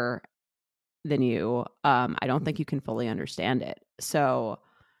luckier than you, I don't think you can fully understand it. So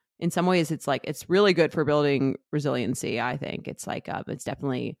in some ways it's like, it's really good for building resiliency. I think it's like, it's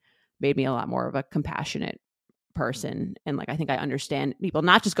definitely made me a lot more of a compassionate person. And like, I think I understand people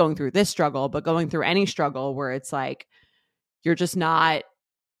not just going through this struggle, but going through any struggle where it's like, you're just not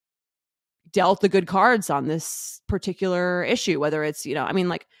dealt the good cards on this particular issue, whether it's, I mean,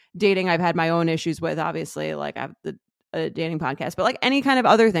 like dating, I've had my own issues with, obviously, like I have the dating podcast, but like any kind of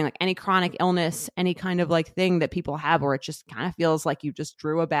other thing, like any chronic illness, any kind of like thing that people have where it just kind of feels like you just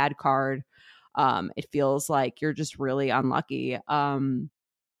drew a bad card. It feels like you're just really unlucky.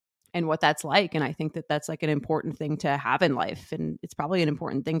 and what that's like. And I think that that's like an important thing to have in life. And it's probably an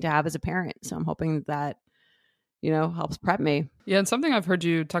important thing to have as a parent. So I'm hoping that, helps prep me. Yeah. And something I've heard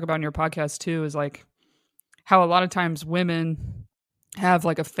you talk about in your podcast too is like how a lot of times women have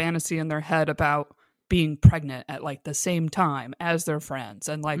like a fantasy in their head about being pregnant at like the same time as their friends.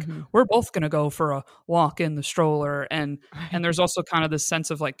 And like, we're both going to go for a walk in the stroller. And there's also kind of this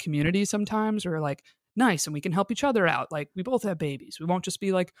sense of like community sometimes where like, nice, and we can help each other out. Like we both have babies. We won't just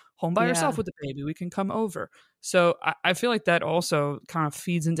be like home by yourself with the baby. We can come over. So I feel like that also kind of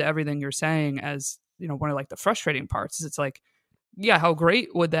feeds into everything you're saying as, one of like the frustrating parts is it's like, yeah, how great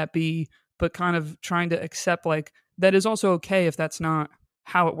would that be? But kind of trying to accept like that is also okay if that's not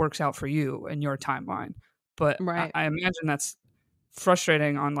how it works out for you and your timeline. But I imagine that's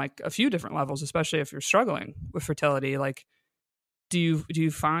frustrating on like a few different levels, especially if you're struggling with fertility. Like, do you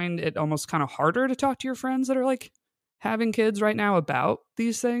find it almost kind of harder to talk to your friends that are like having kids right now about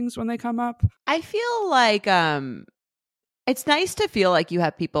these things when they come up? I feel like it's nice to feel like you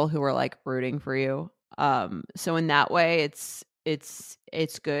have people who are like rooting for you. So in that way it's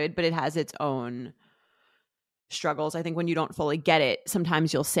good, but it has its own struggles. I think when you don't fully get it,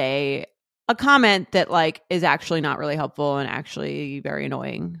 sometimes you'll say a comment that like is actually not really helpful and actually very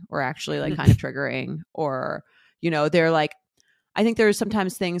annoying or actually like kind of triggering, or they're like, I think there's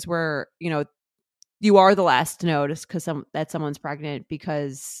sometimes things where you are the last to notice because that someone's pregnant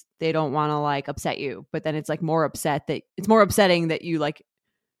because they don't want to like upset you, but then it's like more upsetting that you like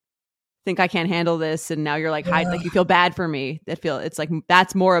think I can't handle this, and now you're like hide, like you feel bad for me. It's like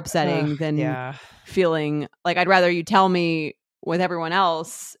that's more upsetting than feeling like I'd rather you tell me with everyone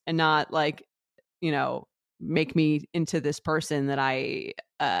else and not like make me into this person that I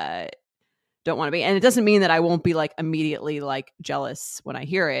don't want to be. And it doesn't mean that I won't be like immediately like jealous when I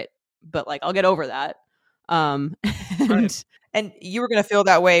hear it, but like I'll get over that. And you were going to feel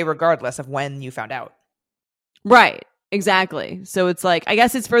that way regardless of when you found out. Right. Exactly. So it's like, I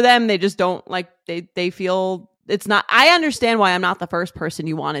guess it's for them. They just don't like, they feel it's not, I understand why I'm not the first person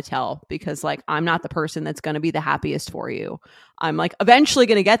you want to tell, because like, I'm not the person that's going to be the happiest for you. I'm like eventually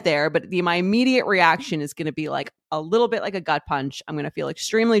going to get there, but my immediate reaction is going to be like a little bit like a gut punch. I'm going to feel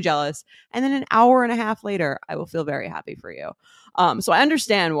extremely jealous. And then an hour and a half later, I will feel very happy for you. So I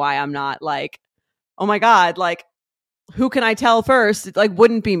understand why I'm not like, oh my God, like who can I tell first? It like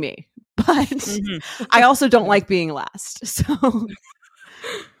wouldn't be me. But I also don't like being last. So,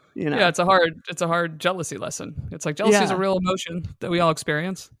 yeah, it's a hard jealousy lesson. It's like jealousy is a real emotion that we all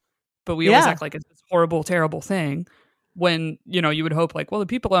experience, but we always act like it's this horrible, terrible thing when, you would hope like, well, the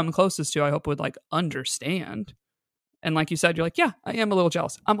people I'm closest to, I hope would like understand. And like you said, you're like, yeah, I am a little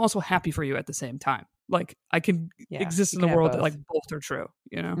jealous. I'm also happy for you at the same time. Like I can exist in the world that like both are true,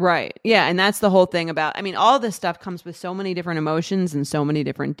 Right. Yeah. And that's the whole thing about, I mean, all this stuff comes with so many different emotions and so many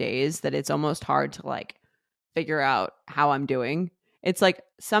different days that it's almost hard to like figure out how I'm doing. It's like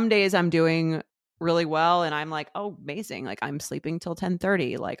some days I'm doing really well and I'm like, oh, amazing. Like I'm sleeping till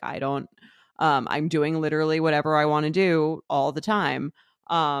 10:30. Like I'm doing literally whatever I want to do all the time.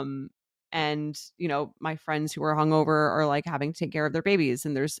 And, my friends who are hungover are like having to take care of their babies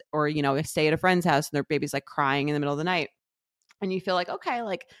and I stay at a friend's house and their baby's like crying in the middle of the night. And you feel like, okay,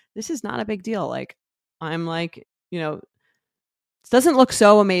 like this is not a big deal. Like I'm like, it doesn't look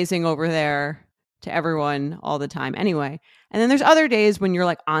so amazing over there to everyone all the time anyway. And then there's other days when you're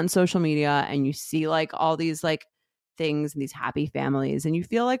like on social media and you see like all these like things and these happy families and you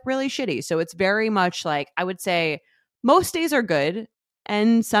feel like really shitty. So it's very much like, I would say most days are good.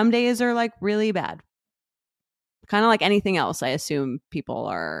 And some days are like really bad. Kind of like anything else, I assume people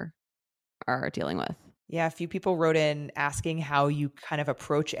are dealing with. Yeah, a few people wrote in asking how you kind of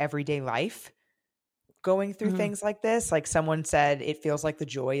approach everyday life going through things like this. Like someone said, it feels like the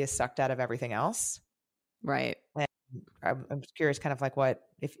joy is sucked out of everything else. Right. And I'm curious kind of like what,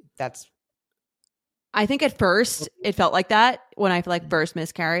 if that's. I think at first it felt like that. When I like first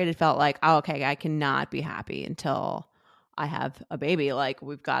miscarried, it felt like, oh, okay, I cannot be happy until I have a baby. Like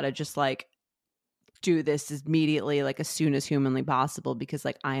we've got to just like do this immediately, like as soon as humanly possible, because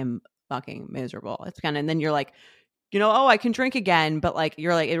like I am fucking miserable. It's kind of, and then you're like, oh, I can drink again, but like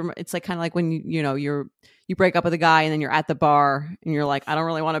you're like, it's like kind of like when you break up with a guy and then you're at the bar and you're like, I don't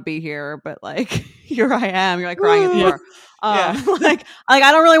really want to be here, but like here I am. You're like crying at the bar. Like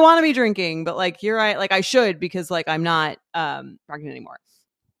I don't really want to be drinking, but like here I should, because like I'm not pregnant anymore.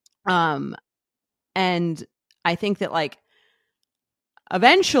 And I think that like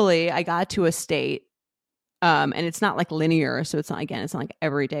eventually I got to a state, and it's not like linear, so it's not like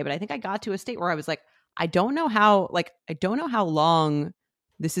every day, but I think I got to a state where I was like, I don't know how long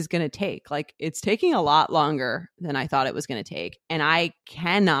this is going to take. Like, it's taking a lot longer than I thought it was going to take. And I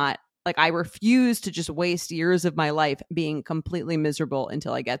cannot, like, I refuse to just waste years of my life being completely miserable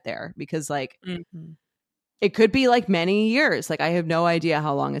until I get there, because like it could be like many years. Like, I have no idea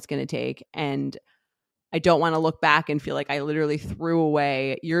how long it's going to take. And I don't want to look back and feel like I literally threw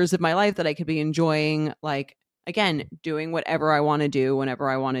away years of my life that I could be enjoying, like, again, doing whatever I want to do whenever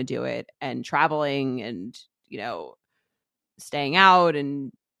I want to do it, and traveling and, you know, staying out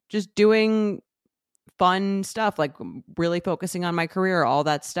and just doing fun stuff, like really focusing on my career, all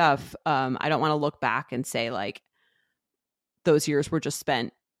that stuff. I don't want to look back and say like those years were just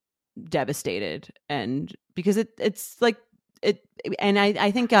spent devastated. And because it's like it, and I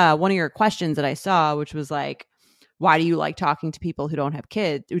think one of your questions that I saw, which was like, why do you like talking to people who don't have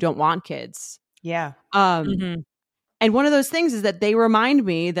kids, who don't want kids? Yeah. And one of those things is that they remind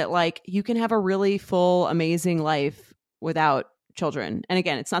me that like you can have a really full, amazing life without children. And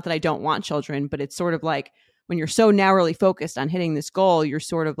again, it's not that I don't want children, but it's sort of like when you're so narrowly focused on hitting this goal, you're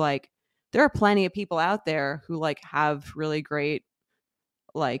sort of like, there are plenty of people out there who like have really great,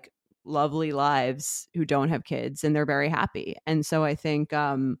 like lovely lives who don't have kids, and they're very happy. And so I think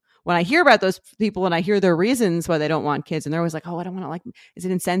when I hear about those people and I hear their reasons why they don't want kids, and they're always like, oh, I don't want to, like, is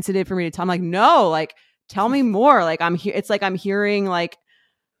it insensitive for me to tell? I'm like, no, like, tell me more. Like, I'm here. It's like I'm hearing like,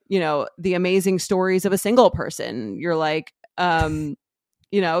 you know, the amazing stories of a single person. You're like, you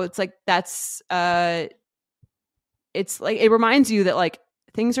know, it's like that's it's like it reminds you that like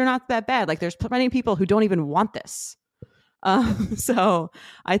things are not that bad. Like, there's plenty of people who don't even want this. So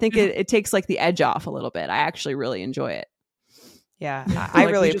I think it takes like the edge off a little bit. I actually really enjoy it. Yeah, I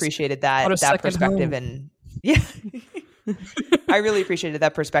Like, really appreciated that perspective, home. and yeah, I really appreciated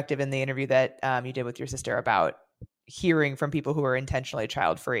that perspective in the interview that you did with your sister about hearing from people who are intentionally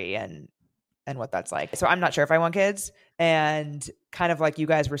child free and what that's like. So I'm not sure if I want kids, and kind of like you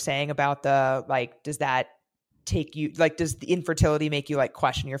guys were saying about the like, does that take you, like, does the infertility make you like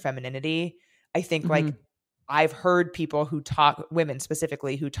question your femininity? I think like I've heard people who talk, women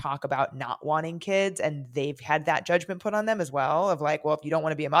specifically, who talk about not wanting kids, and they've had that judgment put on them as well of like, well, if you don't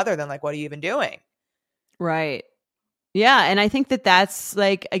want to be a mother, then like, what are you even doing? Right. Yeah. And I think that that's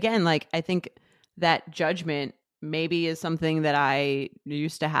like, again, like, I think that judgment maybe is something that I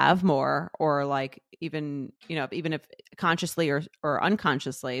used to have more, or like even, you know, even if consciously or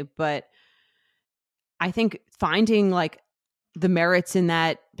unconsciously, but I think finding like the merits in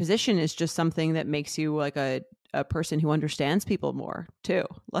that position is just something that makes you like a person who understands people more too.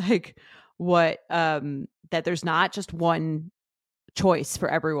 Like what, that there's not just one choice for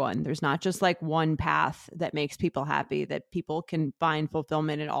everyone. There's not just like one path that makes people happy, that people can find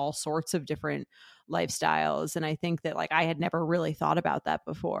fulfillment in all sorts of different lifestyles. And I think that like I had never really thought about that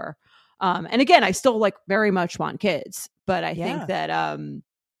before. And again, I still like very much want kids, but I think that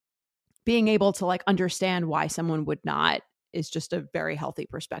being able to like understand why someone would not is just a very healthy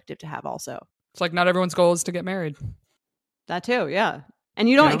perspective to have also. It's like not everyone's goal is to get married. That too, yeah. And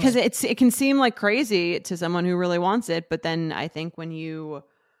you don't, because it can seem like crazy to someone who really wants it, but then I think when you,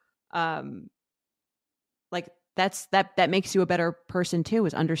 like that makes you a better person too,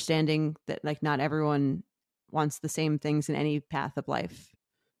 is understanding that like not everyone wants the same things in any path of life,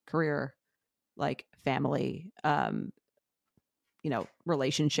 career, like family, you know,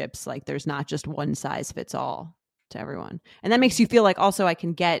 relationships. Like there's not just one size fits all to everyone, and that makes you feel like also I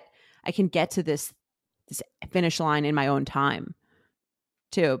can get to this finish line in my own time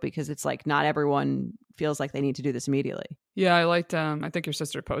too, because it's like not everyone feels like they need to do this immediately. Yeah, I liked I think your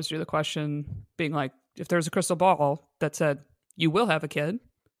sister posed you the question being like, if there's a crystal ball that said you will have a kid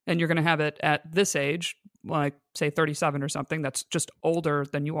and you're going to have it at this age, like say 37 or something, that's just older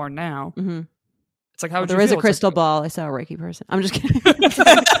than you are now. Mm-hmm. It's like, how would you feel? There is a crystal ball. I saw a Reiki person. I'm just kidding.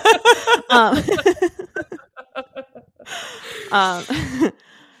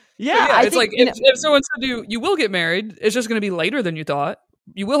 Yeah, I it's think, like if someone said you will get married, it's just going to be later than you thought.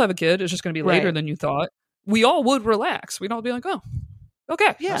 You will have a kid, it's just going to be later than you thought. We all would relax. We'd all be like, oh,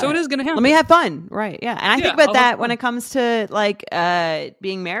 okay, so it is going to happen. Let me have fun, right? Yeah, and I think about that when it comes to like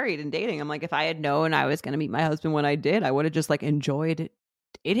being married and dating. I'm like, if I had known I was going to meet my husband when I did, I would have just like enjoyed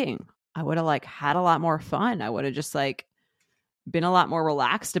dating. I would have like had a lot more fun. I would have just like been a lot more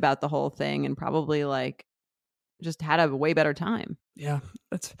relaxed about the whole thing, and probably like just had a way better time. Yeah,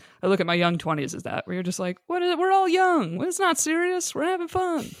 I look at my young 20s as that, where you're just like, what is it? We're all young. It's not serious. We're having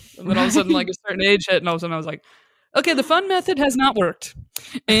fun. And then all of a sudden, like a certain age hit, and all of a sudden I was like, okay, the fun method has not worked.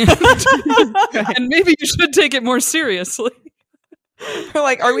 And, and maybe you should take it more seriously. We're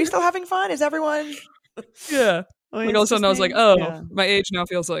like, are we still having fun? Is everyone? Yeah. Like all of a sudden I was like, oh, my age now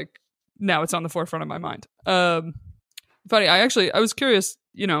feels like, now it's on the forefront of my mind. funny. I was curious,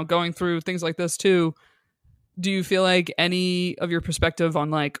 going through things like this too. Do you feel like any of your perspective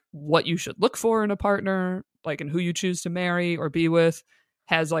on like what you should look for in a partner, like and who you choose to marry or be with,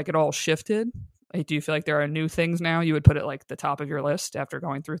 has like it all shifted? Like, do you feel like there are new things now you would put at like the top of your list after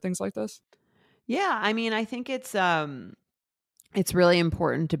going through things like this? Yeah, I mean, I think it's really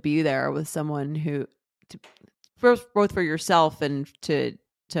important to be there with someone who, both for yourself and to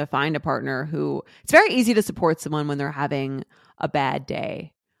find a partner who. It's very easy to support someone when they're having a bad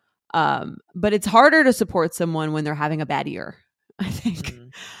day, but it's harder to support someone when they're having a bad year, I think.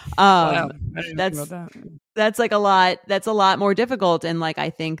 Wow. I didn't think about that. That's like a lot. That's a lot more difficult, and like I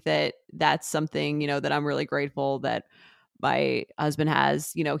think that's something that I'm really grateful that my husband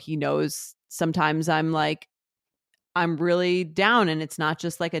has. He knows sometimes I'm really down, and it's not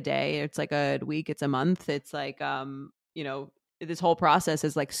just like a day, it's like a week, it's a month, it's like this whole process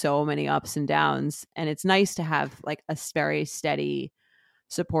is like so many ups and downs, and it's nice to have like a very steady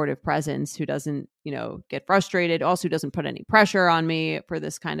supportive presence who doesn't get frustrated, also doesn't put any pressure on me for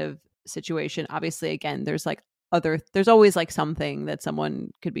this kind of situation. Obviously, again, there's always like something that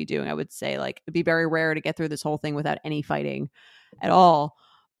someone could be doing. I would say like it'd be very rare to get through this whole thing without any fighting at all,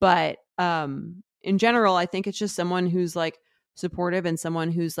 but in general, I think it's just someone who's like supportive and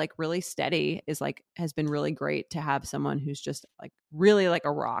someone who's like really steady has been really great to have someone who's just like really like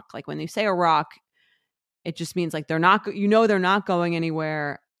a rock. Like when you say a rock, it just means like they're not going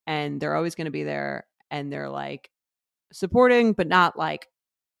anywhere, and they're always going to be there, and they're like supporting but not like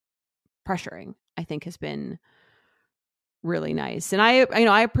pressuring, I think has been really nice. And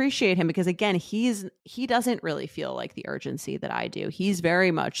I appreciate him because again, he doesn't really feel like the urgency that I do. He's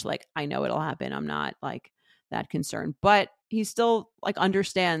very much like, I know it'll happen, I'm not like that concerned, but he still like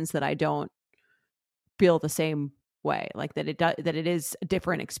understands that I don't feel the same way, like that it is a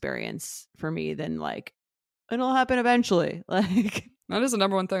different experience for me than like it'll happen eventually. Like that is the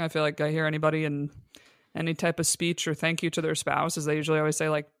number one thing I feel like I hear anybody in any type of speech or thank you to their spouse is they usually always say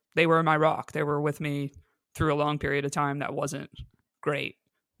like, they were my rock, they were with me through a long period of time that wasn't great.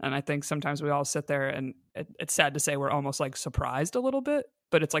 And I think sometimes we all sit there and it's sad to say we're almost like surprised a little bit,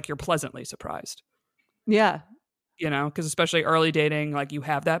 but it's like you're pleasantly surprised. Yeah. Because especially early dating, like you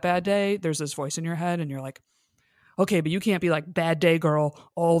have that bad day, there's this voice in your head and you're like, okay, but you can't be like bad day girl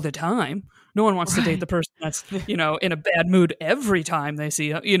all the time. No one wants to date the person that's, in a bad mood every time they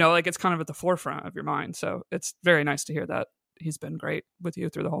see you. Like it's kind of at the forefront of your mind. So it's very nice to hear that he's been great with you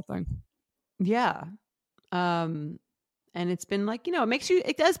through the whole thing. Yeah. And it's been like,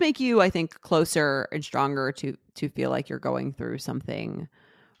 it does make you, I think, closer and stronger to feel like you're going through something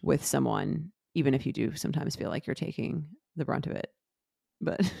with someone, even if you do sometimes feel like you're taking the brunt of it.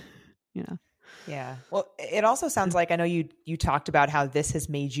 But, Yeah. Well, it also sounds like, I know you talked about how this has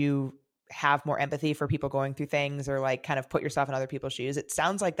made you have more empathy for people going through things or like kind of put yourself in other people's shoes. It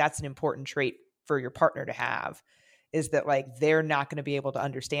sounds like that's an important trait for your partner to have, is that like they're not going to be able to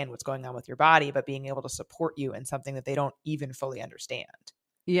understand what's going on with your body, but being able to support you in something that they don't even fully understand.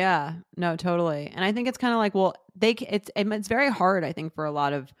 Yeah, no, totally. And I think it's kind of like, well, it's very hard, I think, for a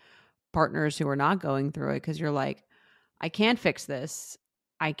lot of partners who are not going through it, because you're like, I can't fix this.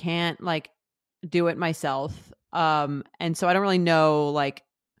 I can't like do it myself. And so I don't really know like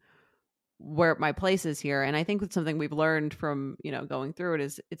where my place is here. And I think that's something we've learned from, going through it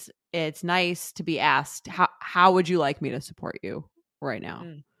is it's nice to be asked, how would you like me to support you right now?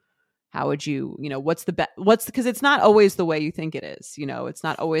 How would you, what's the best, because it's not always the way you think it is, it's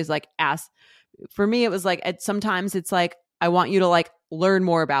not always like ask. For me, it was like, sometimes it's like, I want you to like learn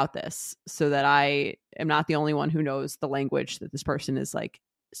more about this so that I am not the only one who knows the language that this person is like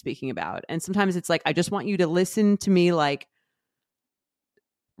speaking about. And sometimes it's like, I just want you to listen to me like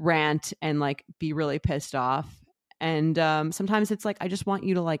rant and like be really pissed off. And sometimes it's like, I just want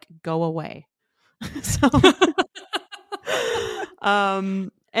you to like go away. So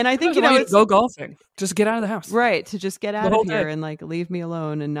and I think it's go golfing, just get out of the house, right? To just get out of here and like leave me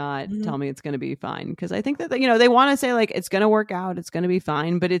alone and not tell me it's going to be fine. Because I think that they want to say like it's going to work out, it's going to be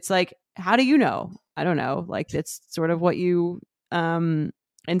fine, but it's like, how do you know? I don't know. Like it's sort of what you and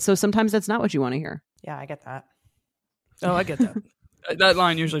so sometimes that's not what you want to hear. Yeah, I get that. Oh, I get that. That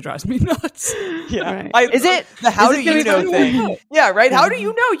line usually drives me nuts. Yeah, right. Is it the how do you know thing? Yeah, right. How do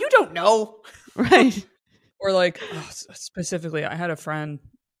you know? You don't know, right? Or like specifically, I had a friend.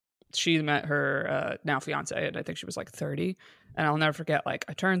 She met her now fiance, and I think she was like 30. And I'll never forget. Like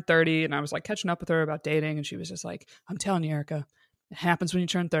I turned 30, and I was like catching up with her about dating, and she was just like, "I'm telling you, Erica, it happens when you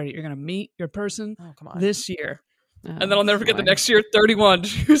turn 30. You're gonna meet your person this year." And then I'll never forget the next year, 31.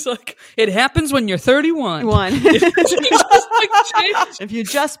 She was like, "It happens when you're 31." If you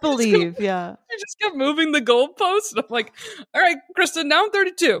just believe, yeah. You're just kept moving the goalpost. I'm like, all right, Kristen, now I'm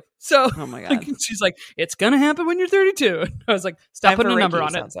 32. So Oh my God. she's like, it's going to happen when you're 32. And I was like, stop putting a number on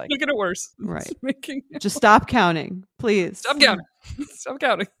it. Sounds like. Making it worse. Right. Just stop counting, please. Stop counting. Stop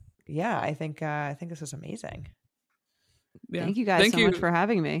counting. Yeah, I think this is amazing. Yeah. Thank you guys so much for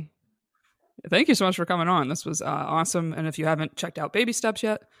having me. Thank you so much for coming on. This was awesome. And if you haven't checked out Baby Steps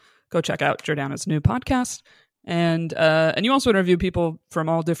yet, go check out Jordana's new podcast. And you also interview people from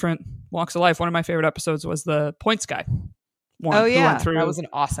all different walks of life. One of my favorite episodes was the points guy one. Oh yeah, that was an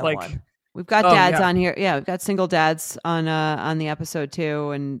awesome one. We've got dads on here. Yeah, we've got single dads on the episode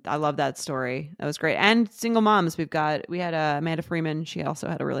too, and I love that story. That was great. And single moms. We had Amanda Freeman. She also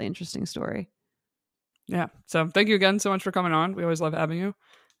had a really interesting story. Yeah. So thank you again so much for coming on. We always love having you.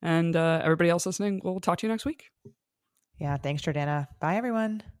 And everybody else listening, we'll talk to you next week. Yeah. Thanks, Jordana. Bye,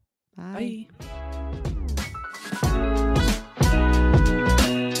 everyone. Bye.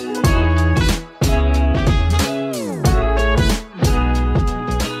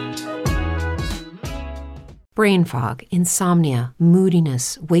 Brain fog, insomnia,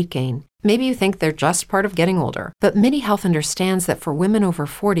 moodiness, weight gain. Maybe you think they're just part of getting older, but MIDI Health understands that for women over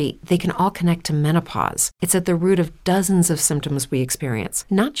 40, they can all connect to menopause. It's at the root of dozens of symptoms we experience,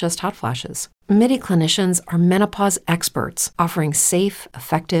 not just hot flashes. MIDI clinicians are menopause experts, offering safe,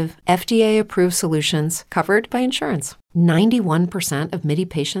 effective, FDA-approved solutions covered by insurance. 91% of MIDI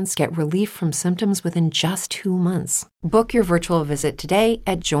patients get relief from symptoms within just 2 months. Book your virtual visit today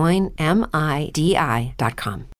at joinmidi.com.